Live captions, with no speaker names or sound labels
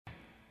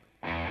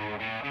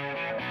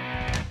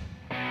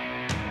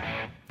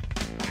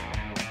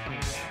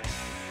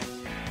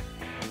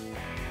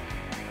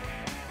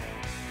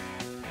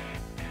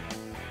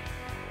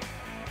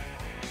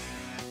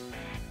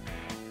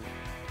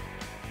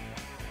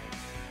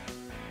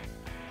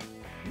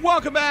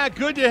Welcome back.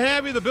 Good to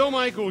have you. The Bill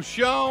Michaels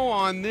Show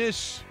on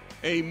this,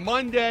 a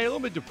Monday, a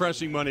little bit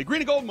depressing Monday. Green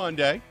and Gold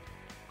Monday.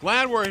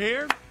 Glad we're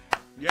here.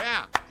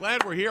 Yeah,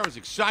 glad we're here. I was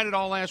excited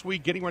all last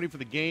week getting ready for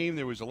the game.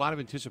 There was a lot of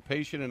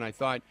anticipation, and I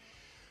thought,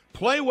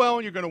 play well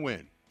and you're going to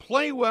win.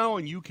 Play well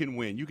and you can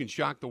win. You can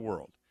shock the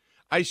world.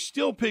 I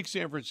still pick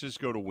San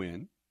Francisco to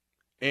win,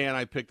 and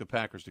I picked the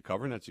Packers to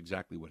cover, and that's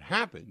exactly what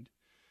happened.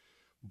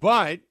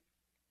 But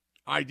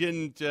I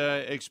didn't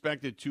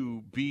expect it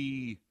to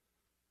be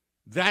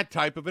that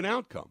type of an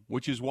outcome,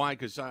 which is why,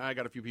 because I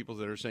got a few people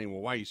that are saying,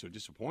 well, why are you so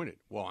disappointed?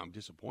 Well, I'm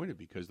disappointed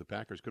because the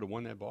Packers could have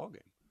won that ball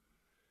game.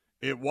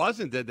 It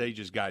wasn't that they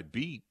just got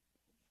beat.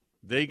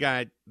 They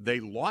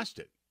lost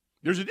it.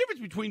 There's a difference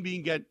between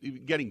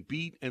getting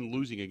beat and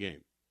losing a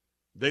game.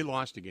 They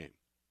lost a game.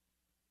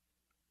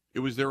 It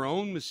was their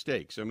own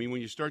mistakes. I mean,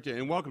 when you start to,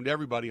 and welcome to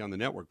everybody on the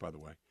network, by the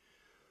way,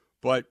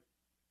 but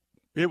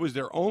it was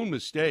their own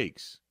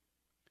mistakes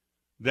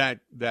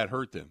that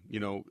hurt them. You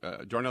know,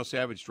 Darnell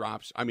Savage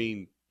drops,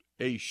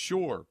 a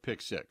sure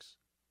pick six.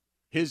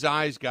 His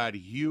eyes got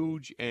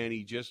huge, and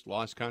he just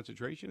lost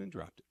concentration and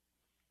dropped it.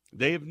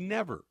 They have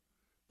never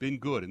been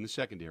good in the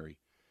secondary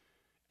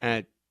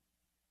at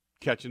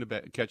catching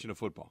a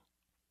football.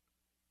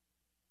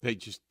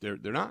 They're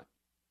not.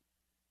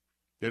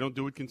 They don't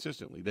do it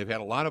consistently. They've had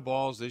a lot of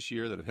balls this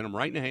year that have hit them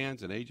right in the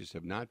hands, and they just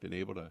have not been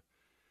able to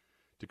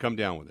come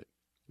down with it.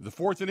 The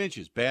 4th and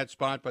inches, bad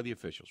spot by the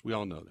officials. We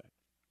all know that.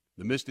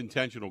 The missed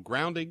intentional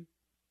grounding,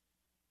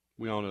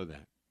 we all know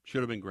that.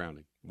 Should have been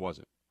grounding.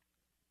 Wasn't.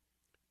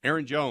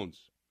 Aaron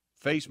Jones,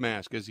 face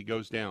mask as he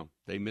goes down.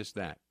 They missed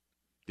that.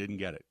 Didn't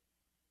get it.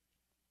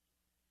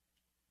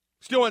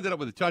 Still ended up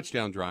with a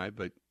touchdown drive,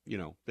 but,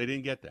 they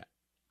didn't get that.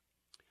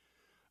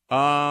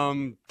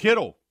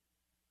 Kittle.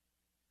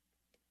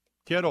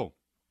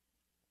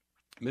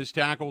 Missed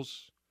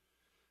tackles.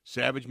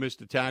 Savage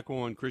missed a tackle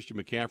on Christian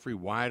McCaffrey,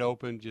 wide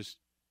open, just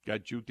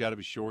got juked out of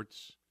his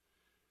shorts.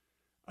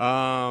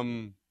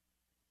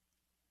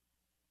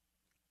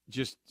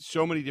 Just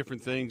so many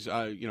different things.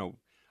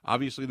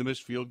 Obviously the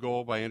missed field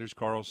goal by Anders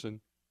Carlson.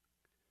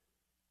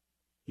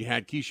 You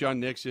had Keyshawn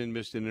Nixon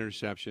missed an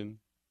interception.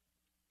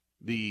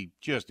 The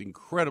just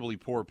incredibly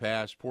poor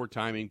pass, poor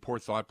timing, poor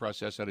thought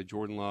process out of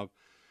Jordan Love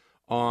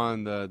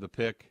on the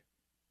pick.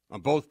 On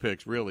both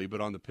picks, really,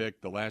 but on the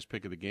pick, the last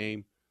pick of the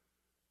game,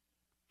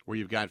 where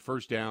you've got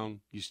first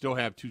down, you still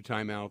have 2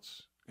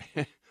 timeouts.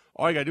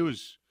 All you got to do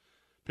is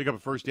pick up a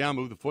first down,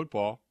 move the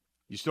football.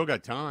 You still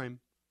got time.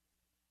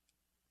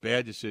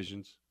 Bad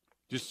decisions.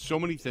 Just so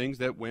many things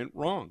that went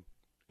wrong,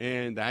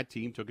 and that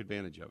team took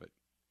advantage of it.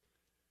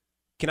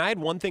 Can I add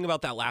one thing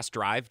about that last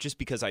drive? Just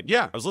because I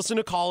was listening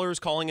to callers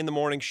calling in the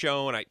morning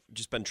show, and I've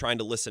just been trying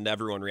to listen to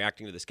everyone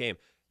reacting to this game.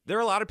 There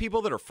are a lot of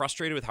people that are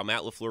frustrated with how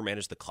Matt LaFleur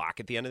managed the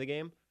clock at the end of the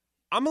game.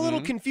 I'm a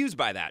little confused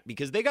by that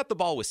because they got the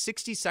ball with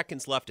 60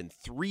 seconds left and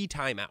 3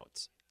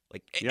 timeouts.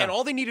 And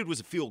all they needed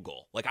was a field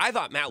goal. I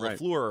thought Matt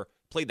LaFleur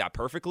played that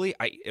perfectly.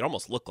 It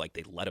almost looked like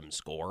they let him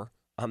score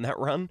on that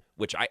run,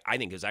 which I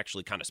think is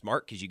actually kind of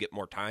smart because you get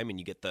more time and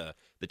you get the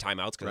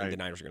timeouts because I think the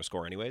Niners are going to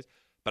score anyways.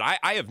 But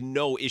I have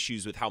no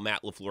issues with how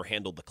Matt LaFleur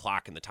handled the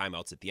clock and the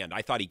timeouts at the end.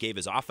 I thought he gave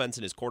his offense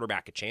and his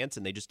quarterback a chance,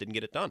 and they just didn't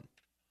get it done.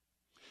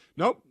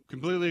 Nope,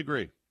 completely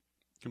agree.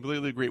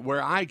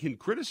 Where I can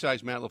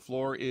criticize Matt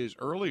LaFleur is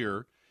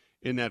earlier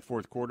in that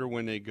fourth quarter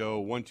when they go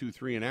 1, 2,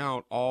 3 and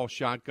out, all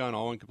shotgun,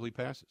 all incomplete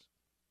passes.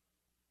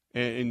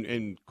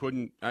 And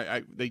couldn't –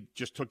 they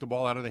just took the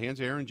ball out of the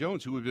hands of Aaron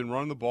Jones, who had been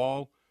running the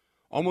ball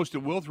almost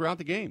at will throughout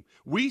the game.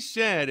 We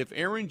said if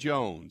Aaron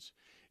Jones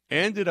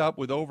ended up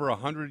with over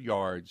 100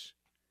 yards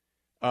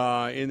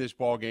in this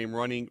ball game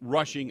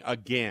rushing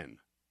again,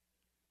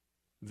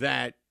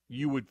 that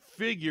you would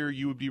figure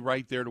you would be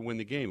right there to win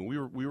the game.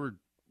 And we were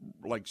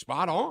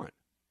spot on.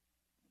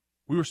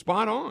 We were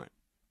spot on.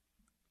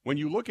 When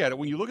you look at it,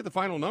 when you look at the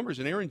final numbers,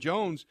 and Aaron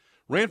Jones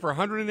ran for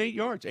 108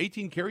 yards,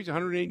 18 carries,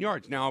 108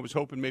 yards. Now, I was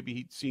hoping maybe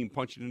he'd see him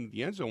punch it into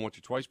the end zone once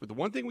or twice, but the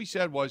one thing we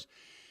said was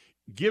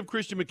give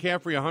Christian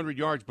McCaffrey 100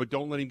 yards, but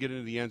don't let him get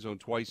into the end zone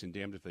twice, and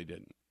damned if they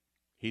didn't.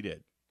 He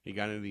did. He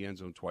got into the end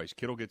zone twice.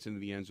 Kittle gets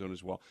into the end zone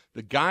as well.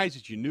 The guys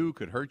that you knew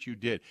could hurt you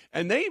did.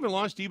 And they even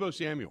lost Deebo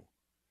Samuel.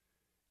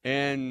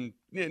 And,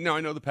 I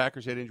know the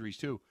Packers had injuries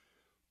too,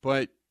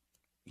 but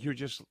you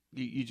just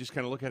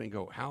kind of look at it and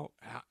go, how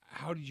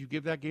did you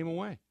give that game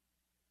away?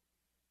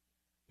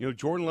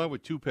 Jordan Love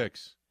with 2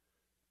 picks.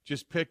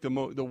 Just picked the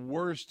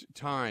worst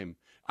time.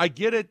 I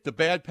get it, the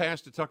bad pass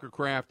to Tucker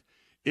Kraft.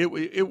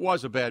 It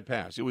was a bad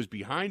pass. It was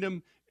behind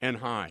him and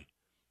high.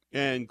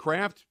 And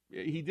Kraft,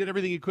 he did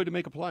everything he could to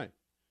make a play.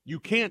 You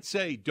can't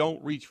say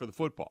don't reach for the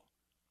football.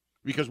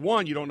 Because,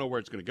 one, you don't know where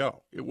it's going to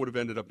go. It would have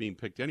ended up being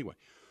picked anyway.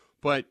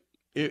 But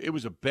it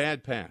was a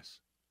bad pass.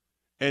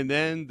 And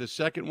then the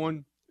second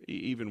one,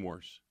 even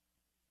worse.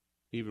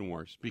 Even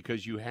worse.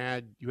 Because you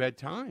had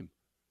time.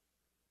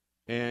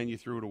 And you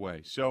threw it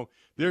away. So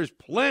there's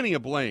plenty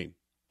of blame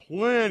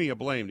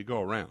to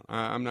go around.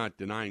 I'm not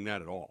denying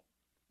that at all.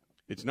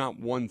 It's not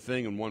one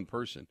thing and one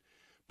person.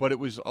 But it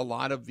was a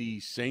lot of the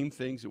same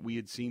things that we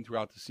had seen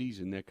throughout the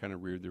season that kind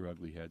of reared their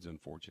ugly heads,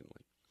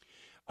 unfortunately.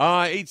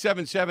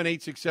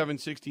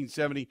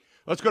 877-867-1670.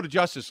 Let's go to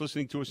Justice,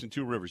 listening to us in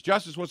Two Rivers.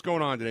 Justice, what's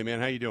going on today, man?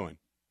 How you doing?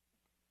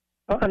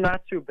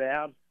 Not too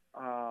bad.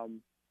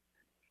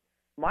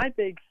 My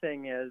big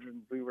thing is,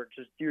 and you were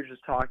just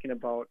talking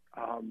about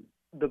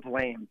the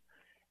blame,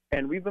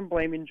 and we've been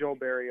blaming Joe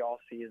Barry all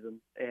season,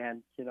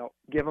 and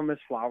give him his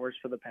flowers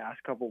for the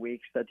past couple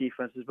weeks. That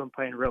defense has been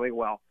playing really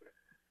well,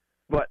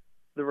 but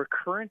the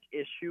recurrent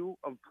issue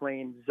of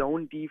playing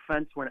zone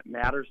defense when it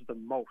matters the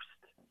most,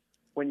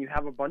 when you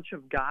have a bunch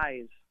of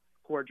guys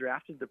who are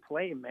drafted to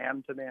play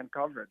man-to-man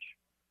coverage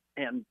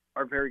and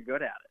are very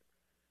good at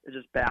it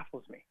just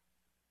baffles me.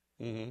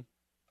 Mm-hmm.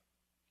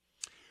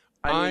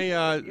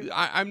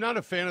 I'm not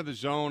a fan of the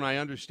zone. I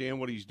understand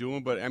what he's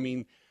doing, but, I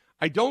mean,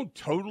 I don't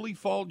totally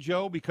fault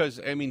Joe because,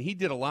 I mean, he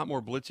did a lot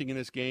more blitzing in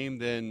this game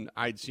than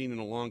I'd seen in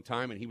a long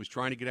time, and he was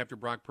trying to get after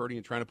Brock Purdy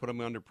and trying to put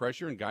him under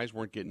pressure, and guys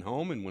weren't getting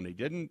home, and when they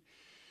didn't,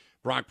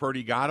 Brock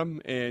Purdy got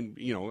him. And,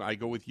 I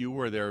go with you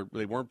where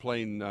they weren't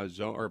playing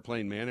zone or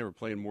playing man. They were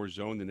playing more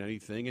zone than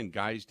anything, and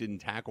guys didn't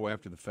tackle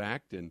after the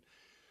fact, and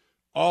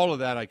all of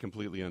that I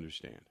completely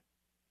understand.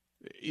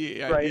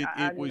 Right.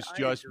 It was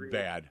just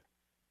bad.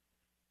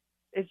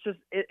 It's just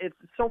it's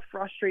so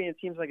frustrating. It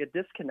seems like a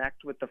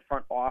disconnect with the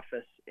front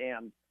office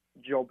and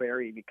Joe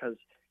Barry because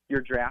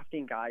you're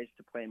drafting guys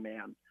to play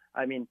man.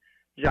 I mean,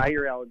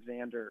 Jair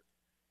Alexander,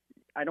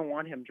 I don't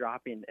want him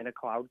dropping in a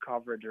cloud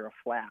coverage or a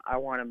flat. I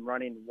want him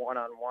running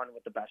one-on-one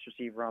with the best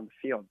receiver on the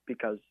field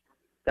because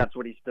that's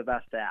what he's the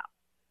best at.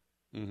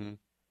 Mm-hmm.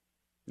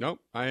 Nope,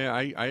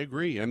 I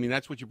agree. I mean,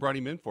 that's what you brought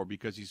him in for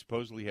because he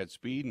supposedly had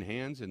speed and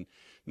hands, and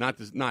not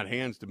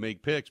hands to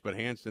make picks, but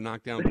hands to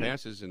knock down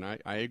passes, and I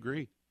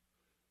agree.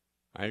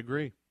 I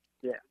agree.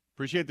 Yeah.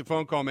 Appreciate the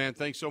phone call, man.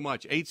 Thanks so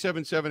much.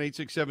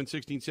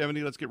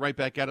 877-867-1670. Let's get right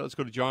back at it. Let's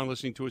go to John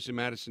listening to us in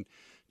Madison.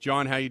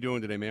 John, how you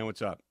doing today, man?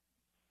 What's up?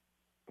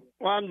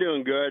 Well, I'm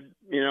doing good.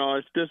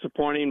 It's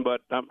disappointing, but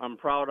I'm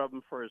proud of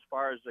them for as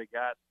far as they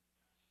got.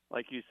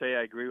 Like you say,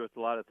 I agree with a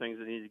lot of things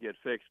that need to get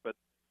fixed, but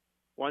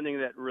one thing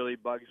that really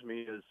bugs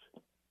me is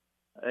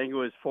I think it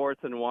was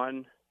 4th and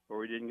 1 where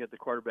we didn't get the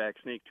quarterback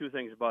sneak. Two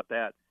things about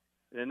that.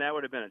 And then that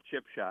would have been a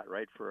chip shot,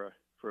 right, for a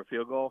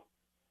field goal?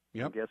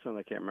 Yep. I'm guessing.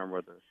 I can't remember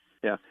what this.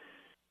 Yeah.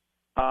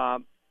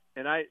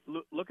 And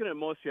looking at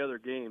most of the other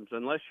games,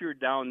 unless you're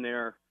down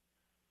there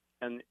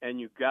and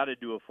you've got to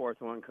do a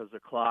 4th and 1 because of the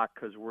clock,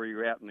 because where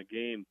you're at in the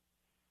game.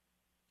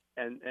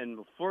 And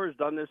LaFleur has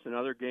done this in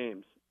other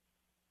games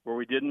where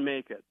we didn't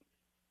make it.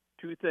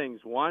 Two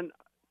things. One,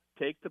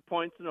 take the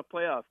points in a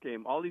playoff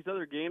game. All these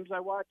other games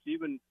I watched,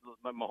 even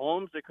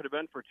Mahomes, they could have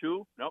been for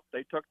 2. Nope,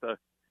 they took the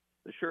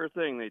sure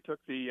thing. They took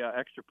the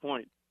extra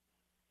point.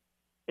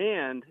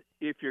 And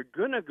if you're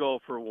going to go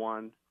for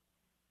 1,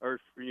 or,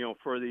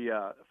 for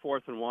the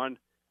 4th and 1,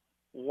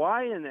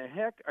 why in the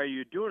heck are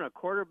you doing a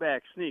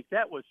quarterback sneak?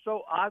 That was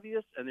so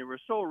obvious, and they were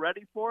so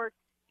ready for it.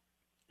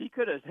 He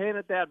could have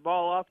handed that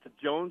ball off to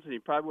Jones, and he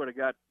probably would have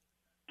got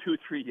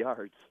 2-3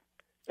 yards.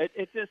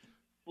 It just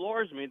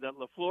floors me that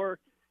LaFleur,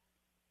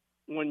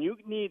 when you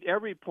need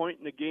every point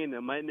in the game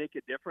that might make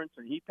a difference,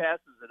 and he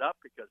passes it up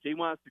because he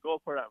wants to go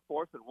for it on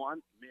 4th and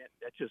 1, man,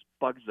 that just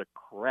bugs the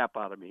crap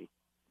out of me.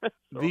 I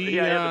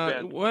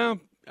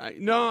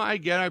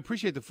get it. I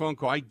appreciate the phone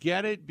call. I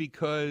get it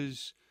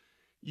because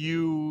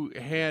you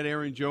had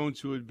Aaron Jones,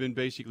 who had been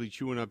basically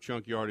chewing up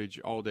chunk yardage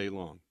all day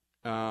long.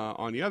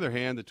 On the other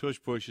hand, the tush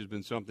push has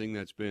been something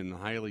that's been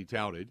highly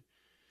touted,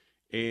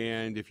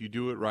 and if you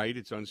do it right,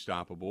 it's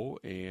unstoppable.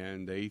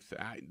 And they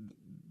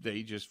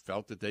just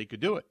felt that they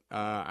could do it.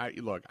 I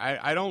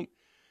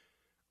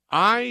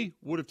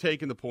would have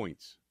taken the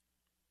points.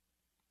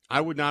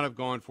 I would not have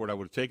gone for it. I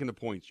would have taken the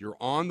points. You're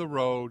on the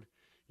road.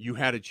 You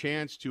had a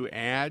chance to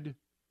add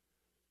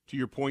to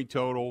your point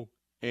total,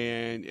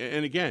 and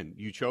again,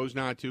 you chose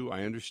not to.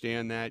 I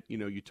understand that.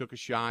 You took a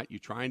shot. You're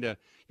trying to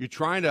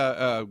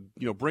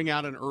bring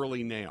out an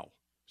early nail,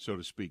 so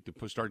to speak, to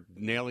start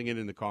nailing it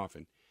in the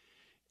coffin,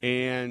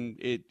 and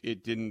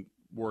it didn't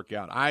work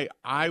out.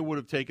 I would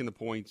have taken the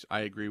points. I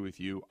agree with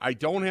you. I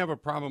don't have a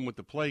problem with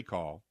the play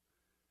call,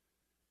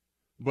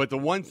 but the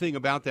one thing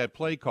about that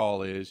play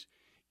call is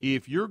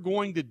if you're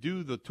going to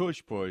do the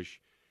tush push,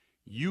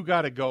 you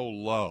got to go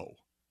low.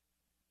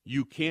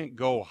 You can't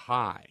go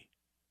high.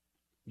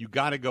 You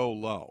got to go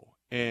low.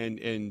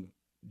 And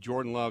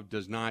Jordan Love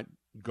does not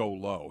go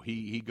low.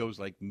 He goes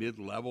like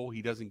mid-level.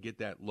 He doesn't get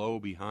that low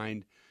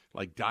behind,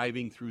 like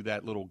diving through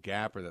that little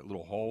gap or that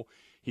little hole.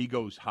 He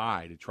goes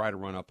high to try to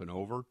run up and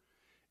over.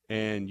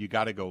 And you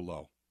got to go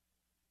low.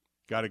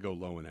 Got to go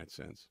low in that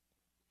sense.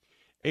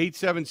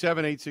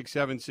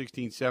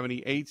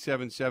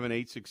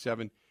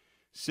 877-867-1670.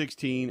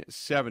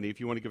 877-867-1670. If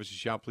you want to give us a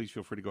shout, please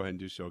feel free to go ahead and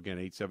do so. Again,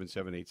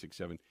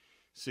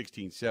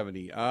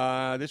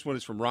 877-867-1670. This one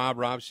is from Rob.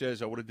 Rob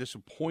says, what a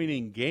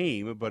disappointing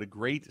game, but a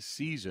great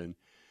season.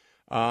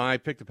 I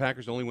picked the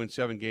Packers to only win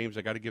 7 games.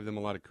 I got to give them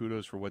a lot of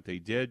kudos for what they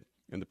did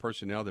and the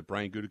personnel that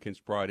Brian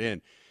Gutekunst brought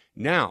in.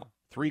 Now,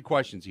 3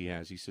 questions he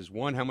has. He says,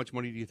 1, how much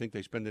money do you think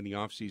they spend in the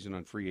offseason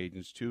on free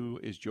agents? 2,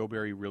 is Joe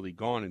Barry really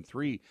gone? And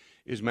 3,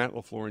 is Matt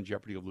LaFleur in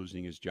jeopardy of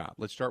losing his job?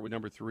 Let's start with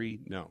number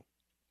 3. No.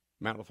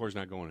 Matt LaFleur's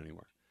not going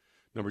anywhere.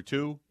 Number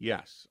 2,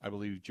 yes, I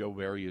believe Joe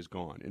Barry is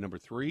gone. And number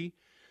 3,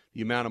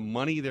 the amount of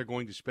money they're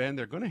going to spend,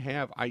 they're going to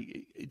have,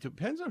 it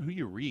depends on who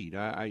you read.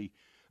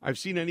 I've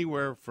seen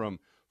anywhere from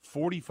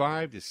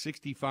 $45 to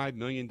 $65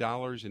 million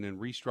and then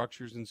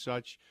restructures and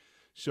such.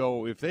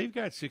 So if they've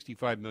got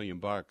 $65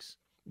 million,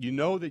 you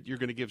know that you're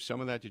going to give some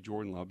of that to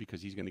Jordan Love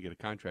because he's going to get a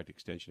contract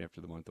extension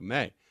after the month of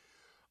May.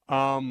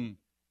 And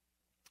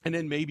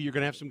then maybe you're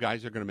going to have some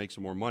guys that are going to make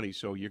some more money.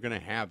 So you're going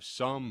to have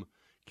some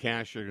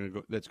cash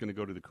that's going to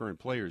go to the current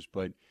players.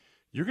 But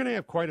you're going to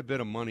have quite a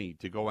bit of money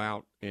to go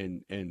out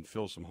and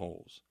fill some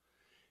holes.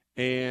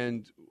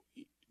 And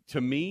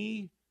to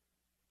me,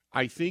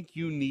 I think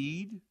you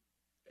need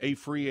a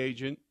free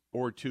agent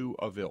or 2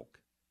 of ilk.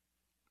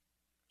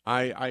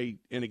 And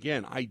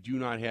again, I do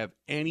not have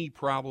any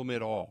problem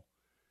at all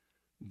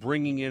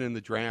bringing in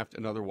the draft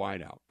another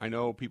wideout. I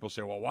know people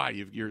say, well, why?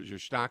 You're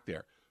stock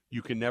there.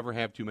 You can never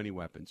have too many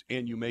weapons,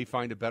 and you may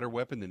find a better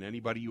weapon than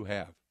anybody you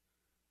have.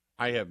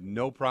 I have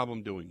no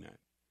problem doing that.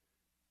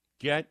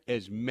 Get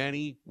as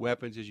many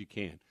weapons as you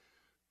can.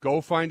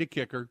 Go find a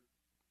kicker.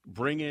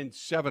 Bring in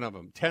 7 of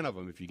them, 10 of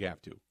them if you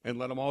have to, and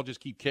let them all just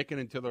keep kicking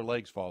until their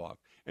legs fall off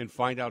and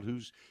find out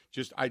who's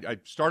just – I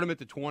start them at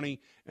the 20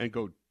 and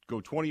go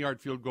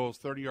 20-yard field goals,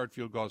 30-yard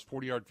field goals,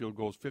 40-yard field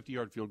goals,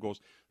 50-yard field goals.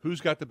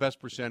 Who's got the best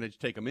percentage?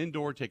 Take them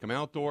indoor, take them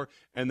outdoor,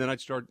 and then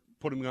I'd start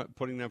putting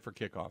them for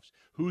kickoffs.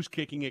 Who's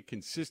kicking it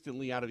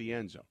consistently out of the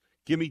end zone?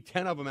 Give me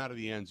 10 of them out of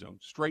the end zone,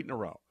 straight in a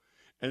row.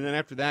 And then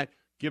after that,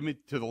 give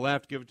it to the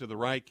left, give it to the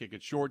right, kick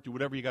it short, do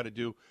whatever you got to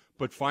do,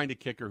 but find a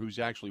kicker who's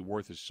actually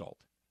worth his salt.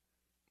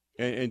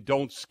 And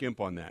don't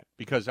skimp on that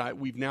because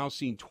we've now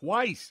seen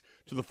twice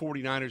to the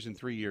 49ers in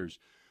 3 years.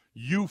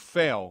 You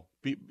fail,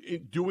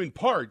 due in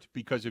part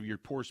because of your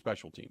poor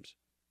special teams.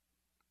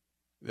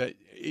 That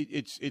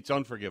it's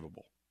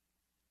unforgivable.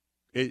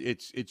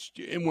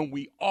 And when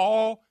we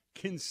all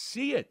can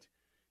see it,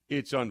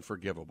 it's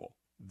unforgivable.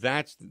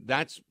 That's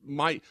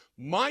my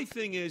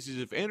thing is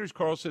if Anders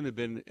Carlson had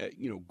been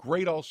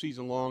great all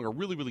season long or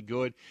really, really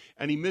good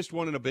and he missed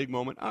one in a big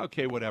moment,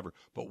 okay, whatever.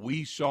 But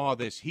we saw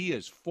this. He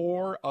is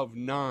 4 of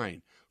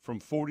 9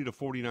 from 40 to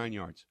 49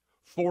 yards.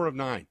 4 of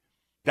 9.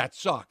 That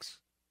sucks.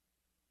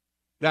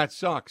 That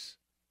sucks.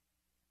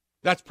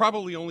 That's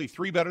probably only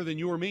 3 better than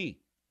you or me.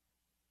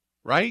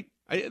 Right?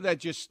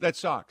 That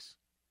sucks.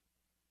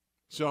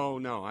 So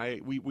no,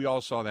 we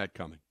all saw that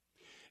coming.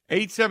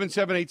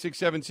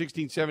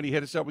 877-867-1670.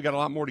 Hit us up. We got a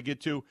lot more to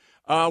get to.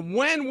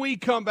 When we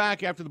come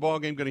back after the ball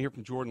game, going to hear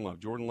from Jordan Love.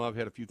 Jordan Love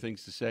had a few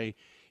things to say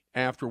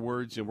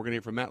afterwards, and we're going to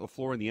hear from Matt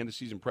LaFleur and the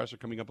end-of-season presser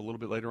coming up a little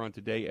bit later on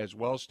today as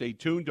well. Stay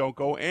tuned. Don't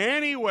go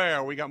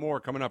anywhere. We got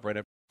more coming up right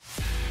after.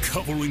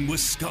 Covering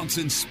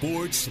Wisconsin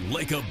sports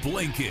like a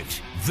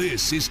blanket.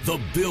 This is the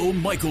Bill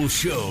Michaels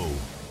Show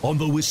on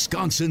the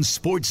Wisconsin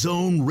Sports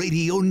Zone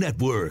Radio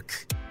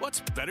Network. What's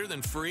better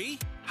than free?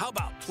 How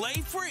about play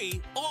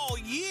free all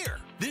year?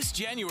 This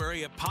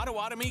January at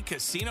Potawatomi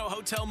Casino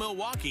Hotel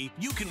Milwaukee,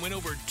 you can win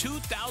over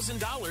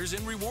 $2,000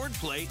 in reward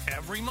play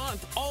every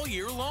month all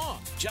year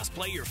long. Just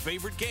play your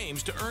favorite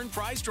games to earn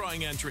prize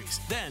drawing entries.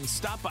 Then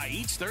stop by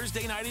each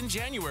Thursday night in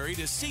January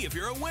to see if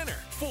you're a winner.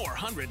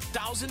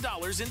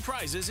 $400,000 in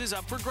prizes is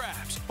up for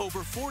grabs.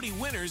 Over 40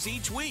 winners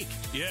each week.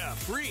 Yeah,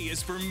 free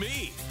is for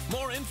me.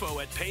 More info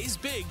at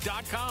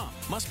paysbig.com.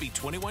 Must be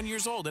 21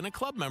 years old and a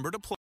club member to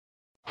play.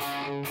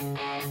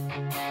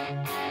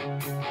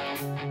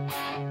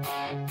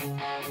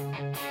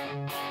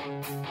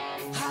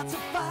 Hearts of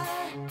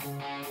fire,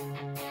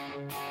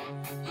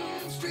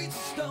 streets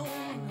of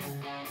stone,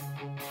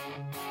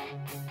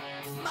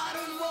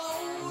 modern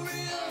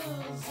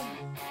warriors,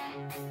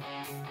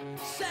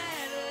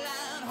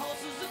 satellite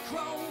horses of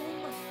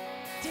chrome,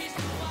 taste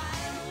the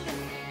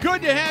wild.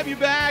 Good to have you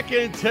back,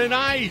 and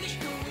tonight,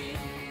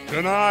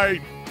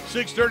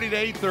 6:30 to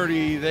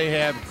 8:30, they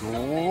have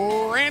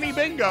Granny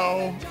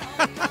Bingo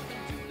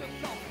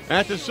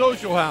at the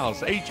Social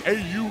House,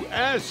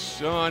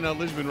 Haus, on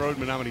Lisbon Road,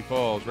 Menominee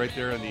Falls, right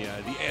there on the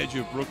edge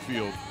of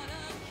Brookfield.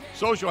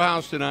 Social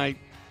House tonight.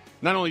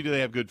 Not only do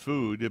they have good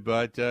food,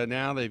 but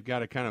now they've got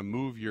to kind of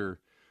move your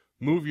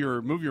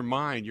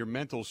mind, your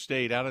mental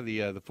state out of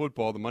the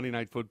football, the Monday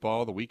night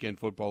football, the weekend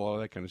football, all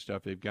that kind of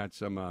stuff. They've got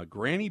some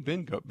Granny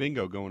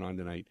Bingo going on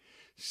tonight.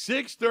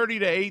 6:30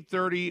 to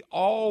 8:30,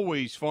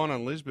 always fun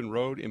on Lisbon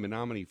Road in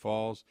Menominee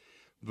Falls.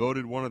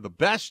 Voted one of the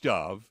best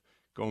of,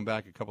 going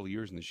back a couple of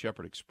years in the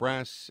Shepherd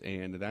Express,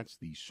 and that's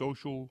the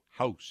Social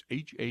House,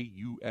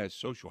 Haus,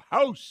 Social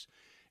House,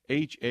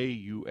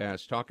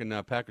 Haus. Talking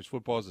Packers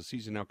football as the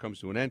season now comes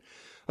to an end.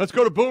 Let's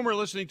go to Boomer,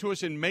 listening to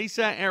us in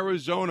Mesa,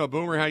 Arizona.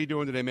 Boomer, how you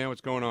doing today, man?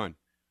 What's going on?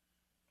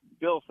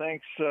 Bill,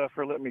 thanks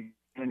for letting me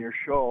on your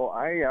show.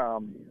 I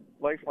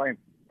lifetime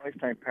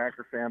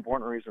Packer fan,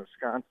 born and raised in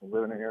Wisconsin,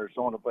 living in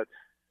Arizona. But,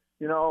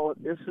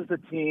 this is a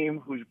team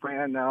whose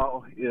brand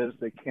now is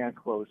they can't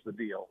close the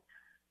deal.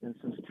 And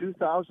since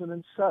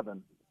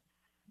 2007,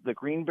 the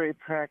Green Bay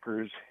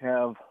Packers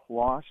have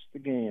lost the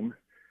game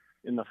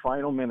in the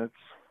final minutes,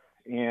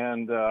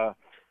 and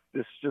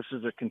this just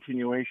is a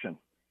continuation.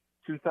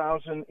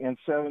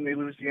 2007, they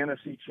lose the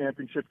NFC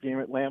Championship game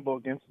at Lambeau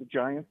against the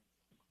Giants.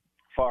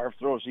 Favre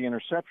throws the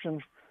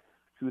interception.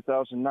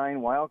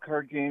 2009 wild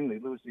card game, they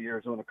lose the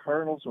Arizona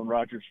Cardinals when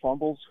Rodgers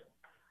fumbles.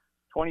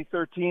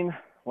 2013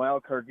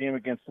 wild card game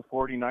against the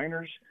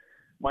 49ers.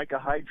 Micah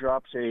Hyde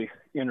drops a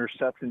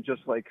interception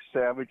just like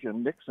Savage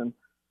and Nixon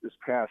this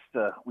past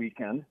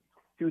weekend.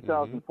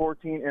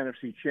 2014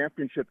 NFC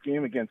Championship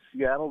game against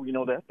Seattle. We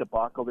know that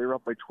debacle. They were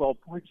up by 12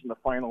 points in the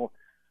final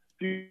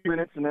few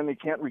minutes, and then they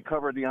can't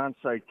recover the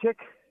onside kick.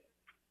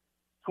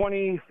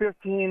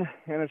 2015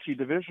 NFC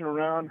Divisional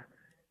round.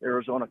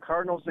 Arizona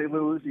Cardinals, they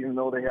lose, even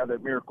though they have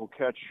that miracle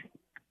catch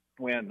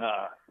when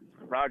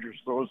Rodgers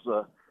throws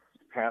the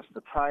pass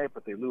to tie it,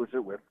 but they lose it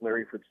with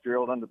Larry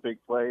Fitzgerald on the big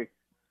play.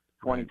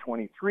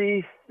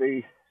 2023,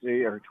 they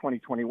are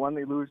 2021,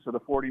 they lose to the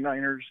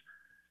 49ers,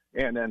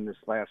 and then this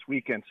last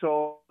weekend.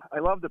 So I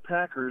love the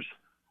Packers.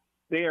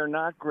 They are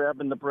not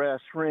grabbing the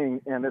brass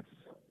ring, and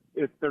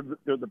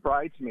they're the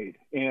bridesmaid.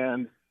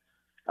 And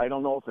I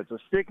don't know if it's a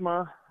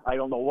stigma. I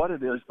don't know what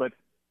it is, but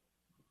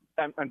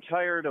I'm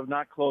tired of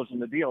not closing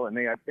the deal, and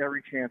they have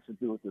every chance to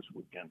do it this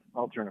weekend.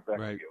 I'll turn it back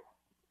to you.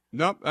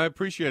 Nope, I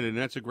appreciate it, and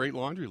that's a great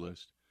laundry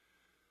list.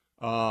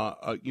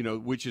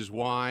 Which is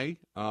why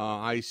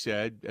I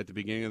said at the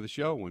beginning of the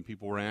show when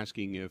people were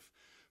asking if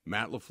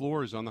Matt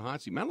LaFleur is on the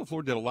hot seat. Matt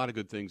LaFleur did a lot of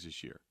good things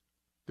this year.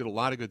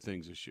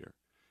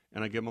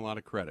 And I give him a lot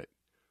of credit.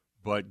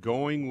 But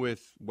going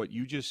with what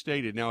you just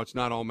stated, now it's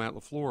not all Matt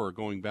LaFleur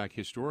going back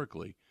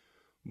historically,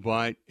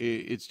 but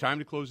it's time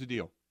to close the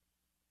deal.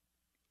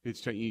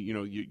 It's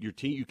your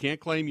team. You can't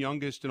claim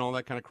youngest and all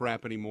that kind of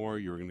crap anymore.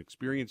 You're an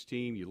experienced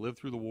team. You lived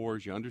through the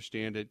wars. You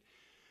understand it,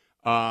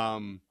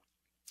 and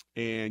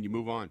you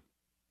move on.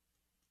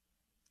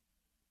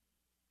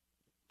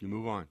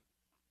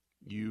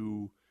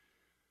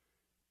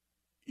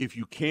 If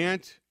you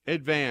can't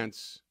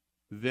advance,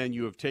 then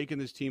you have taken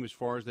this team as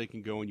far as they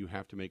can go, and you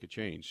have to make a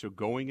change. So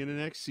going into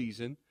next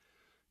season,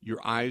 your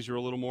eyes are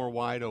a little more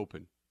wide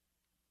open,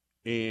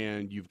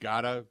 and you've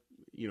got to,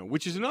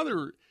 which is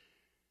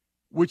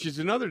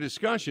another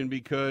discussion,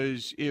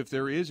 because if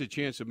there is a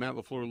chance of Matt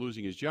LaFleur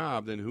losing his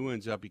job, then who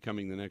ends up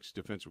becoming the next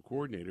defensive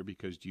coordinator?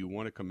 Because do you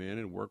want to come in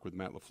and work with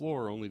Matt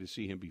LaFleur only to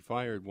see him be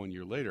fired 1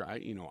 year later?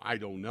 I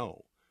don't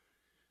know.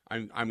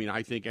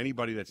 I think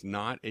anybody that's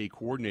not a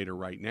coordinator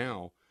right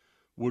now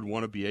would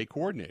want to be a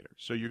coordinator.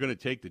 So you're going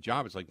to take the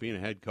job. It's like being a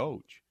head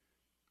coach.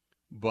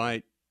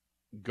 But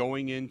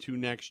going into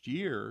next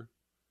year,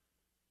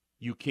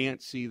 you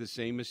can't see the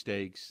same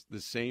mistakes,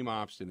 the same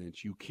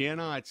obstinance. You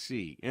cannot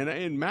see.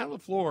 And Matt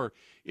LaFleur,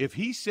 if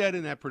he said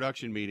in that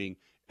production meeting,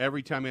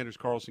 every time Anders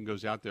Carlson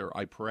goes out there,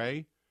 I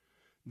pray,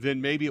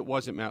 then maybe it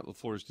wasn't Matt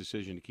LaFleur's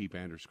decision to keep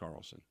Anders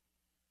Carlson.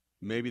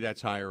 Maybe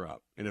that's higher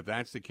up. And if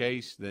that's the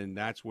case, then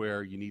that's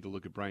where you need to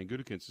look at Brian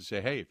Gutekunst to say,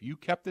 hey, if you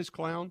kept this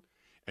clown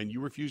and you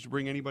refuse to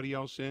bring anybody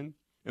else in,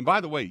 and by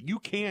the way, you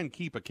can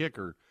keep a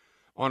kicker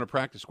on a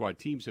practice squad.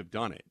 Teams have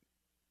done it.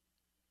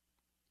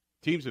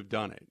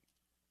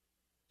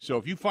 So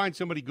if you find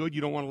somebody good,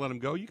 you don't want to let them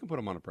go, you can put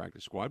them on a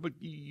practice squad. But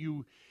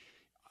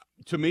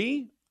to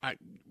me,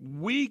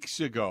 weeks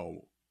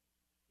ago,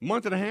 a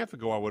month and a half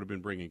ago, I would have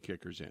been bringing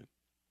kickers in.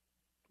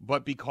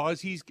 But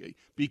because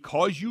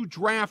you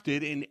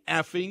drafted an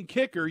effing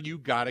kicker, you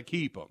got to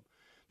keep him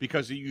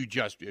because you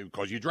drafted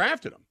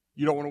him.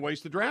 You don't want to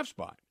waste the draft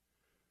spot.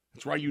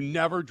 That's why you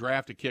never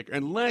draft a kicker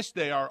unless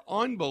they are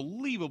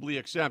unbelievably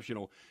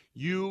exceptional.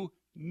 You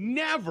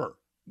never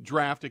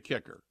draft a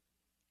kicker.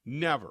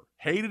 Never.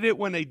 Hated it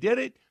when they did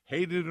it.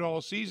 Hated it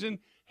all season.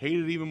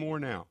 Hated it even more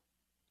now.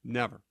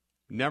 Never.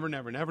 Never,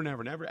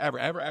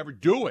 ever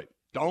do it.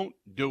 Don't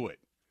do it.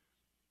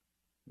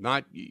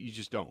 You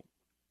just don't.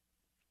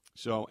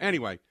 So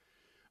anyway,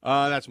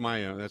 that's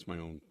my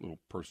own little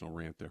personal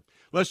rant there.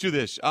 Let's do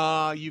this.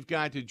 You've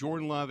got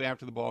Jordan Love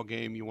after the ball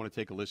game. You want to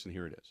take a listen?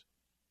 Here it is.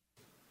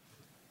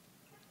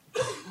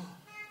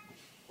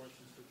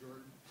 Questions for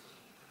Jordan.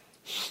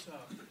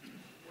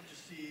 What'd you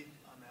see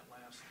on that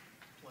last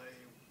play?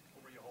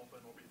 What were you hoping?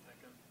 What were you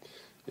thinking?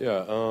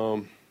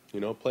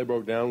 Yeah, play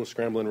broke down, was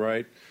scrambling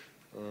right.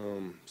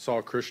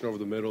 Saw Christian over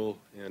the middle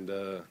and,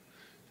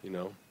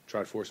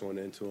 tried forcing one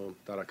into him.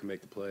 Thought I could make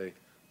the play.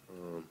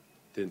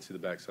 Didn't see the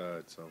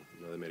backside, so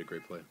they made a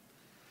great play.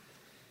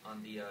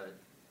 On the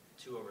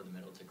two over the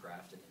middle to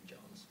Grafton and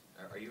Jones,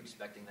 are you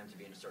expecting them to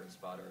be in a certain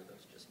spot, or are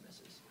those just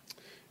misses?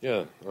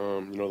 Yeah,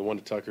 the one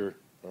to Tucker,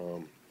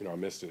 I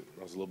missed it.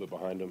 I was a little bit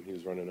behind him. He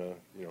was running a,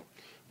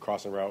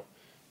 crossing route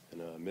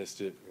and missed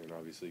it, and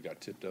obviously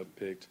got tipped up,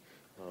 picked.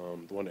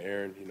 The one to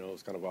Aaron, it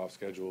was kind of off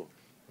schedule.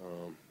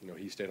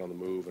 He stayed on the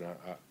move, and I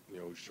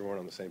we sure weren't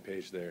on the same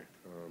page there,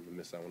 and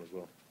missed that one as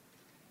well.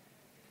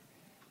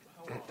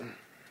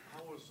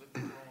 How was it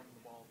throwing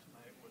the ball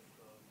tonight with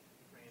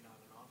rain on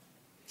and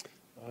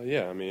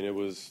off? It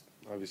was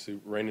obviously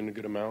raining a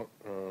good amount.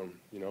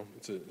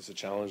 It's a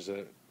challenge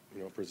that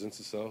presents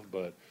itself,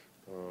 but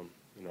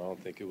I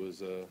don't think it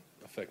was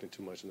affecting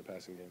too much in the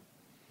passing game.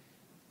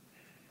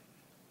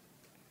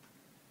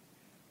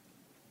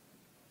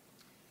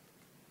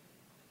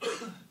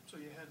 So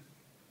you had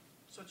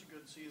such a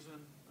good season.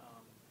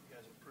 You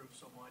guys improved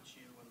so much,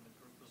 you and the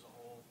group as a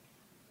whole.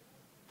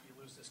 You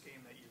lose this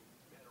game that you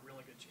had a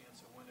really good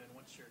chance of winning.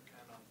 What's your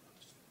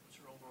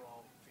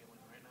overall feeling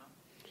right now?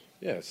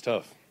 Yeah, it's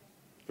tough.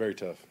 Very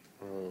tough.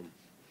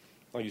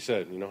 Like you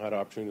said, had an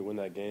opportunity to win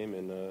that game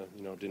and,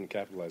 didn't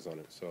capitalize on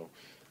it. So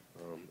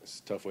it's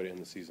a tough way to end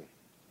the season.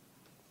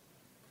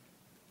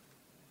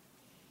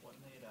 What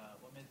made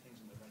things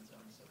in the red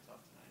zone so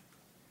tough tonight?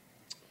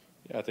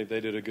 Yeah, I think they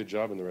did a good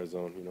job in the red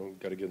zone.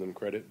 Got to give them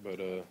credit. But,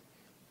 I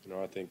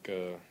think,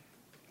 I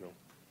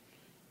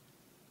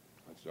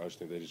just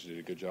think they just did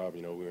a good job.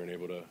 We weren't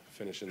able to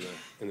finish in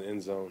the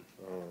end zone.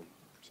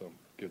 So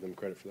give them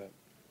credit for that.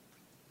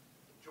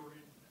 Jordan,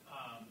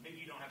 maybe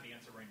you don't have the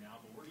answer right now,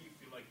 but where do you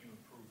feel like you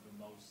improved the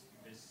most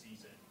this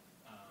season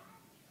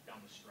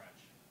down the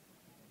stretch?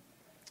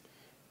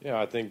 Yeah,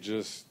 I think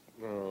just,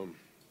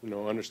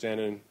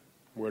 understanding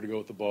where to go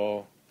with the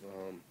ball,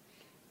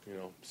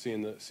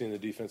 seeing the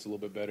defense a little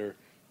bit better,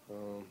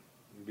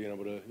 being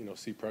able to,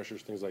 see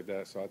pressures, things like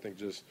that. So I think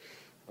just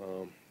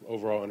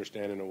overall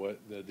understanding of what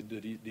the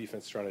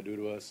defense is trying to do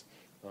to us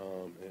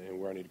and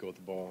where I need to go with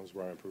the ball is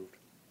where I improved.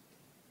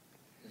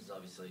 This is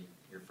obviously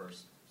your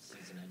first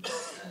season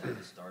as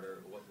a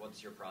starter.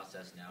 What's your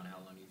process now, and how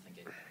long do you think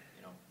it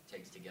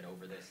takes to get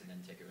over this and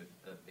then take a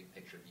big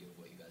picture view of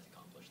what you guys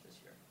accomplished this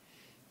year?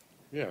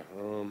 Yeah,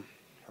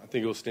 I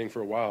think it'll sting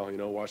for a while,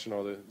 watching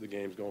all the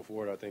games going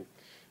forward. I think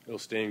it'll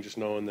sting just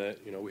knowing that,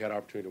 we had an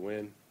opportunity to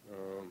win.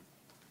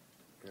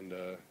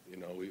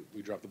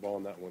 We dropped the ball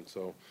on that one.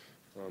 So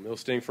it'll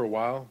sting for a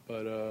while,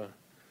 but,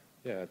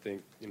 I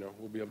think,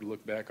 we'll be able to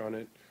look back on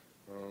it,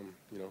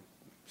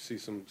 see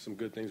some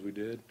good things we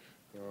did.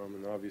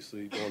 And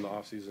obviously go in the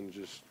offseason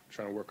just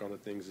trying to work on the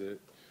things that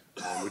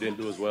we didn't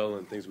do as well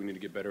and things we need to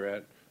get better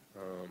at.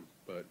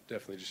 But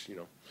definitely just,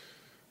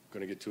 going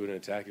to get to it and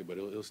attack it, but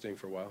it'll sting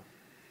for a while.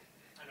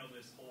 I know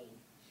this whole,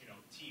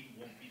 team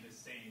won't be the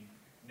same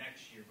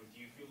next year, but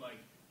do you feel like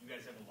you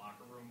guys have a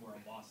locker room where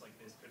a loss like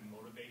this could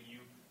motivate you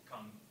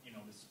come,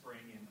 the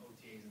spring and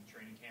OTAs and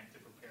training camp to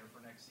prepare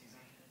for next season?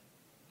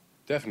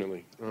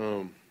 Definitely.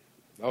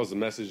 That was the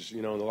message,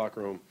 in the locker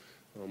room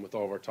with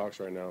all of our talks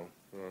right now.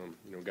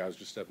 Guys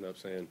just stepping up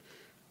saying,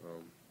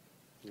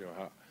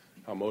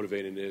 how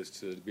motivating it is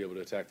to be able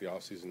to attack the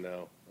offseason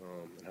now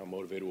and how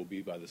motivated we'll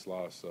be by this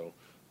loss. So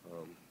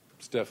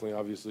it's definitely,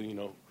 obviously,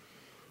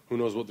 who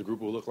knows what the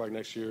group will look like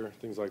next year,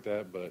 things like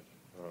that. But,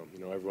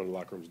 everyone in the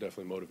locker room is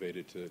definitely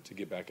motivated to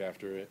get back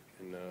after it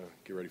and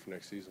get ready for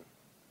next season.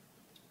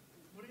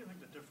 What do you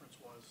think the difference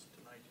was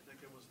tonight? Do you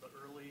think it was the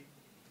early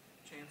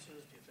chances?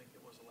 Do you think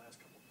it was the last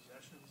couple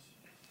possessions?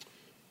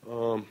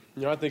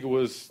 I think it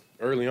was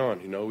early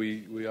on.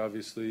 We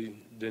obviously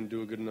didn't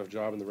do a good enough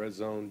job in the red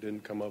zone,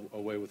 didn't come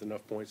away with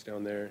enough points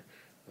down there.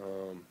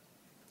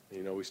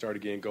 We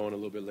started getting going a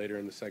little bit later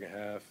in the second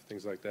half,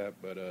 things like that.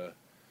 But, it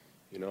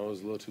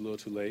was a little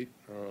too late.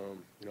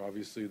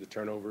 Obviously the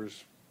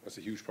turnovers, that's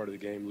a huge part of the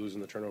game,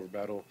 losing the turnover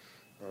battle.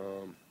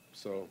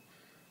 So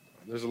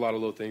there's a lot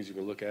of little things you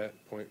can look at,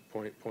 point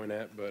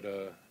at. But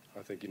I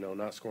think,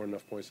 not scoring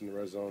enough points in the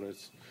red zone,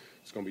 it's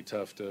going to be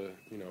tough to,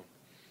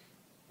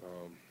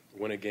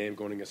 win a game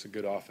going against a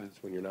good offense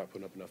when you're not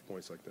putting up enough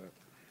points like that.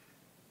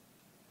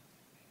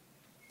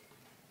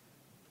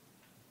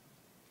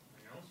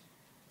 Anything else?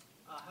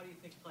 How do you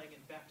think playing in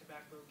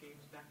back-to-back road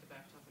games,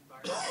 back-to-back tough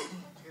environments will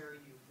prepare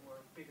you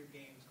for bigger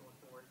games going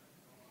forward?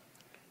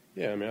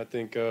 Yeah, I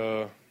think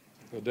it'll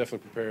definitely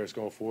prepare us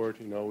going forward.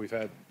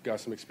 We've got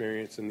some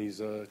experience in these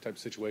type of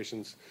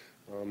situations,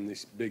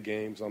 these big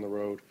games on the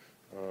road.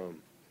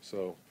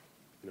 So,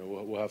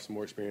 we'll have some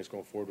more experience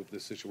going forward with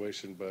this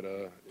situation. But,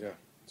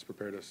 it's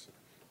prepared us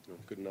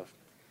good enough.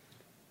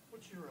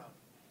 What's your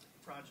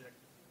project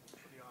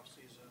for the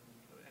offseason?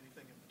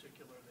 Anything in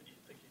particular that you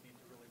think you need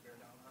to really bear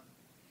down on?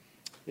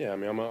 Yeah,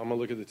 I'm going to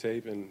look at the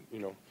tape and,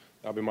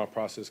 that'll be my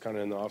process kind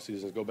of in the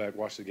offseason is go back,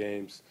 watch the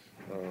games,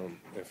 and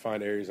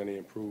find areas I need to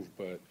improve.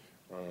 But,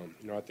 I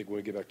think when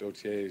we get back to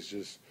OTAs,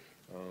 just,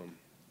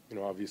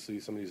 obviously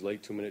some of these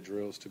late 2-minute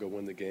drills to go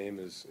win the game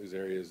is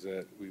areas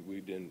that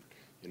we didn't,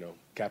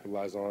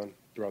 capitalize on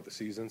throughout the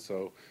season.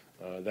 So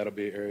that'll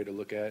be an area to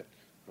look at,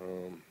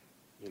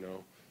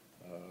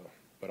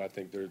 but I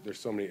think there's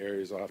so many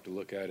areas I'll have to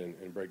look at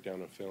and break down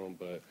the film.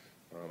 But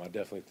I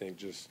definitely think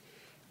just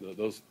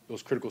those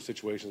critical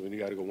situations when you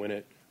got to go win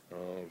it,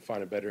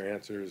 finding better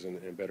answers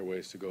and better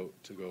ways to go,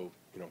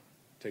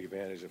 take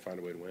advantage and find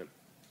a way to win.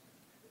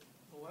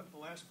 The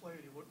last play, I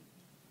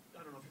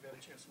don't know if you've had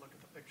a chance to look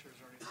at the pictures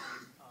or anything.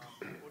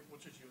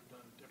 What should you have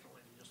done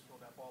differently? Did you just throw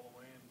that ball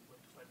away and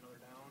look to fight another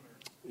down? Or?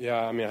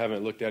 Yeah, I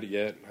haven't looked at it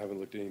yet. I haven't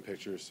looked at any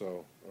pictures.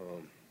 So,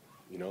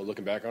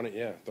 looking back on it,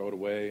 yeah, throw it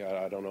away.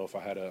 I don't know if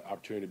I had an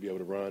opportunity to be able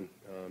to run,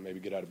 maybe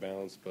get out of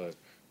bounds, but,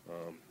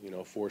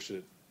 force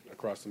it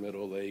across the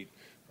middle late,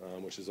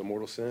 which is a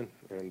mortal sin,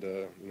 and,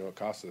 it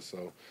costs us.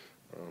 So,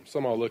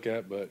 some I'll look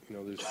at, but,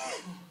 there's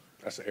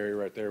that's an area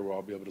right there where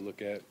I'll be able to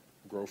look at,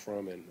 grow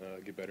from, and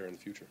get better in the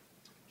future.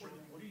 What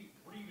are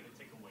you going to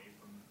take away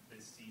from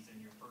this season,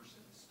 your first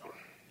as a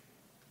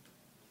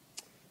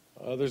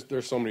starter?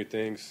 There's so many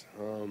things.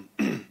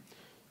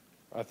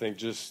 I think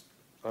just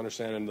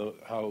understanding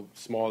how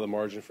small the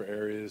margin for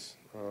error is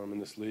in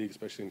this league,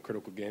 especially in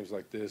critical games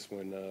like this,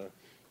 when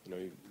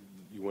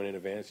you win in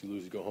advance, you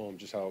lose, you go home.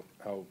 Just how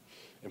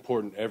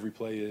important every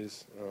play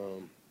is,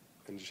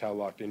 and just how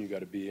locked in you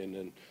got to be. And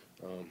then,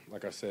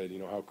 like I said,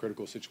 how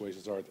critical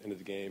situations are at the end of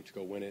the game to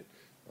go win it.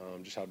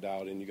 Just how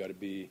dialed in you got to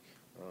be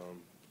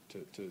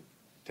to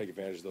take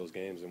advantage of those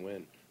games and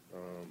win.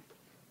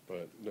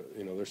 But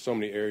there's so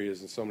many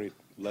areas and so many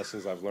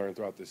lessons I've learned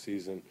throughout this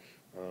season,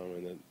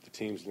 and that the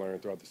teams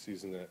learned throughout the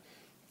season that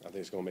I think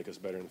it's going to make us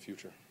better in the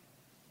future.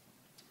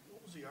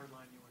 What was the yard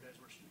line you guys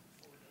were shooting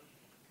for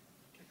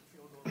to kick a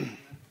field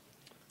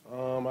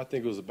goal? I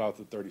think it was about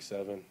the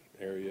 37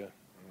 area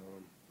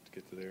to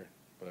get to there.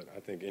 But I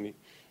think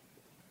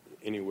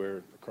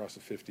anywhere across the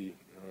 50,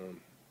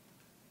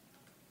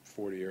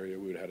 40 area,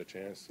 we would have had a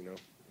chance.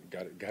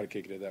 Got to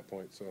kick it at that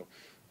point. So,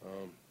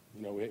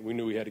 we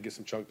knew we had to get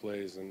some chunk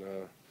plays, and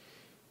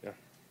yeah.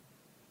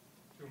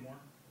 Two more.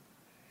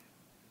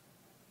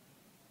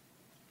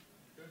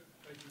 Good.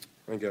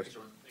 Thank you.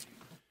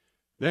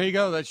 There you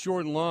go. That's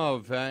Jordan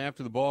Love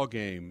after the ball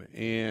game,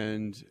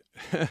 and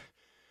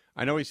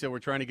I know he said we're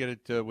trying to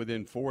get it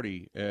within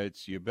 40.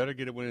 You better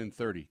get it within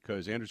 30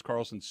 because Anders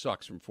Carlson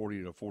sucks from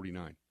 40 to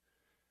 49.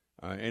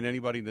 And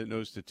anybody that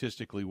knows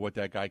statistically what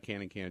that guy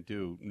can and can't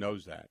do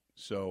knows that.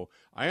 So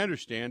I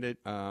understand it.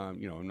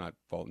 I'm not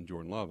faulting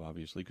Jordan Love,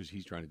 obviously, because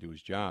he's trying to do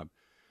his job.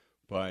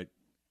 But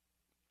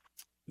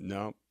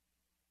no,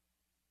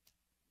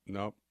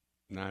 not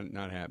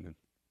happening.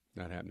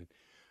 Not happening.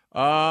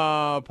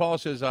 Paul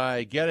says,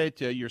 I get it.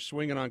 You're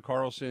swinging on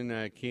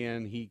Carlson.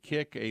 Can he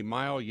kick a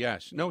mile?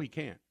 Yes. No, he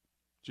can't.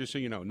 Just so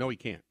you know. No, he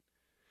can't.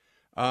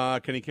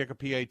 Can he kick a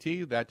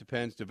PAT? That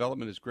depends.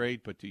 Development is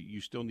great, but you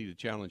still need to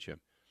challenge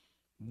him.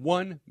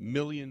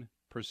 1,000,000%.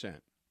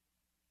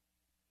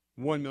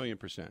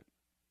 1,000,000%.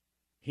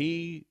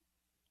 He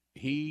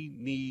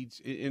needs,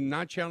 in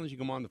not challenging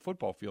him on the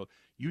football field,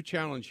 you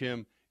challenge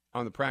him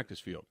on the practice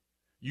field.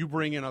 You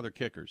bring in other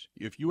kickers.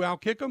 If you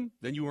outkick him,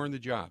 then you earn the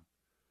job.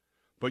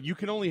 But you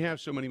can only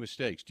have so many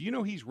mistakes. Do you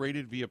know he's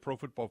rated via Pro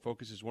Football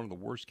Focus as one of the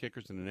worst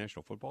kickers in the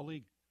National Football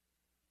League?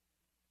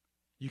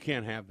 You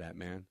can't have that,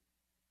 man.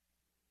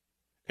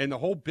 And the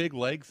whole big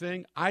leg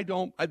thing,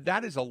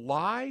 that is a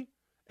lie.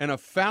 And a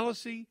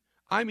fallacy,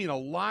 I mean a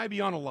lie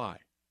beyond a lie.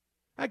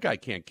 That guy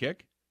can't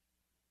kick.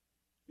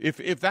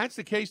 If that's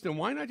the case, then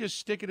why not just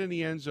stick it in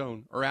the end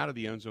zone or out of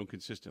the end zone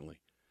consistently?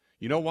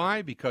 You know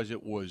why? Because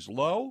it was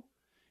low,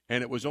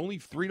 and it was only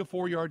 3 to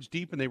 4 yards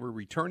deep, and they were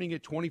returning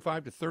it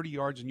 25 to 30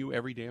 yards in you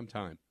every damn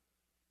time.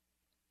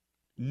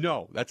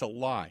 No, that's a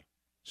lie.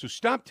 So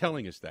stop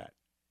telling us that.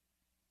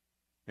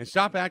 And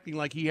stop acting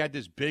like he had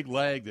this big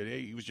leg that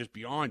he was just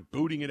beyond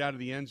booting it out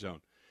of the end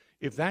zone.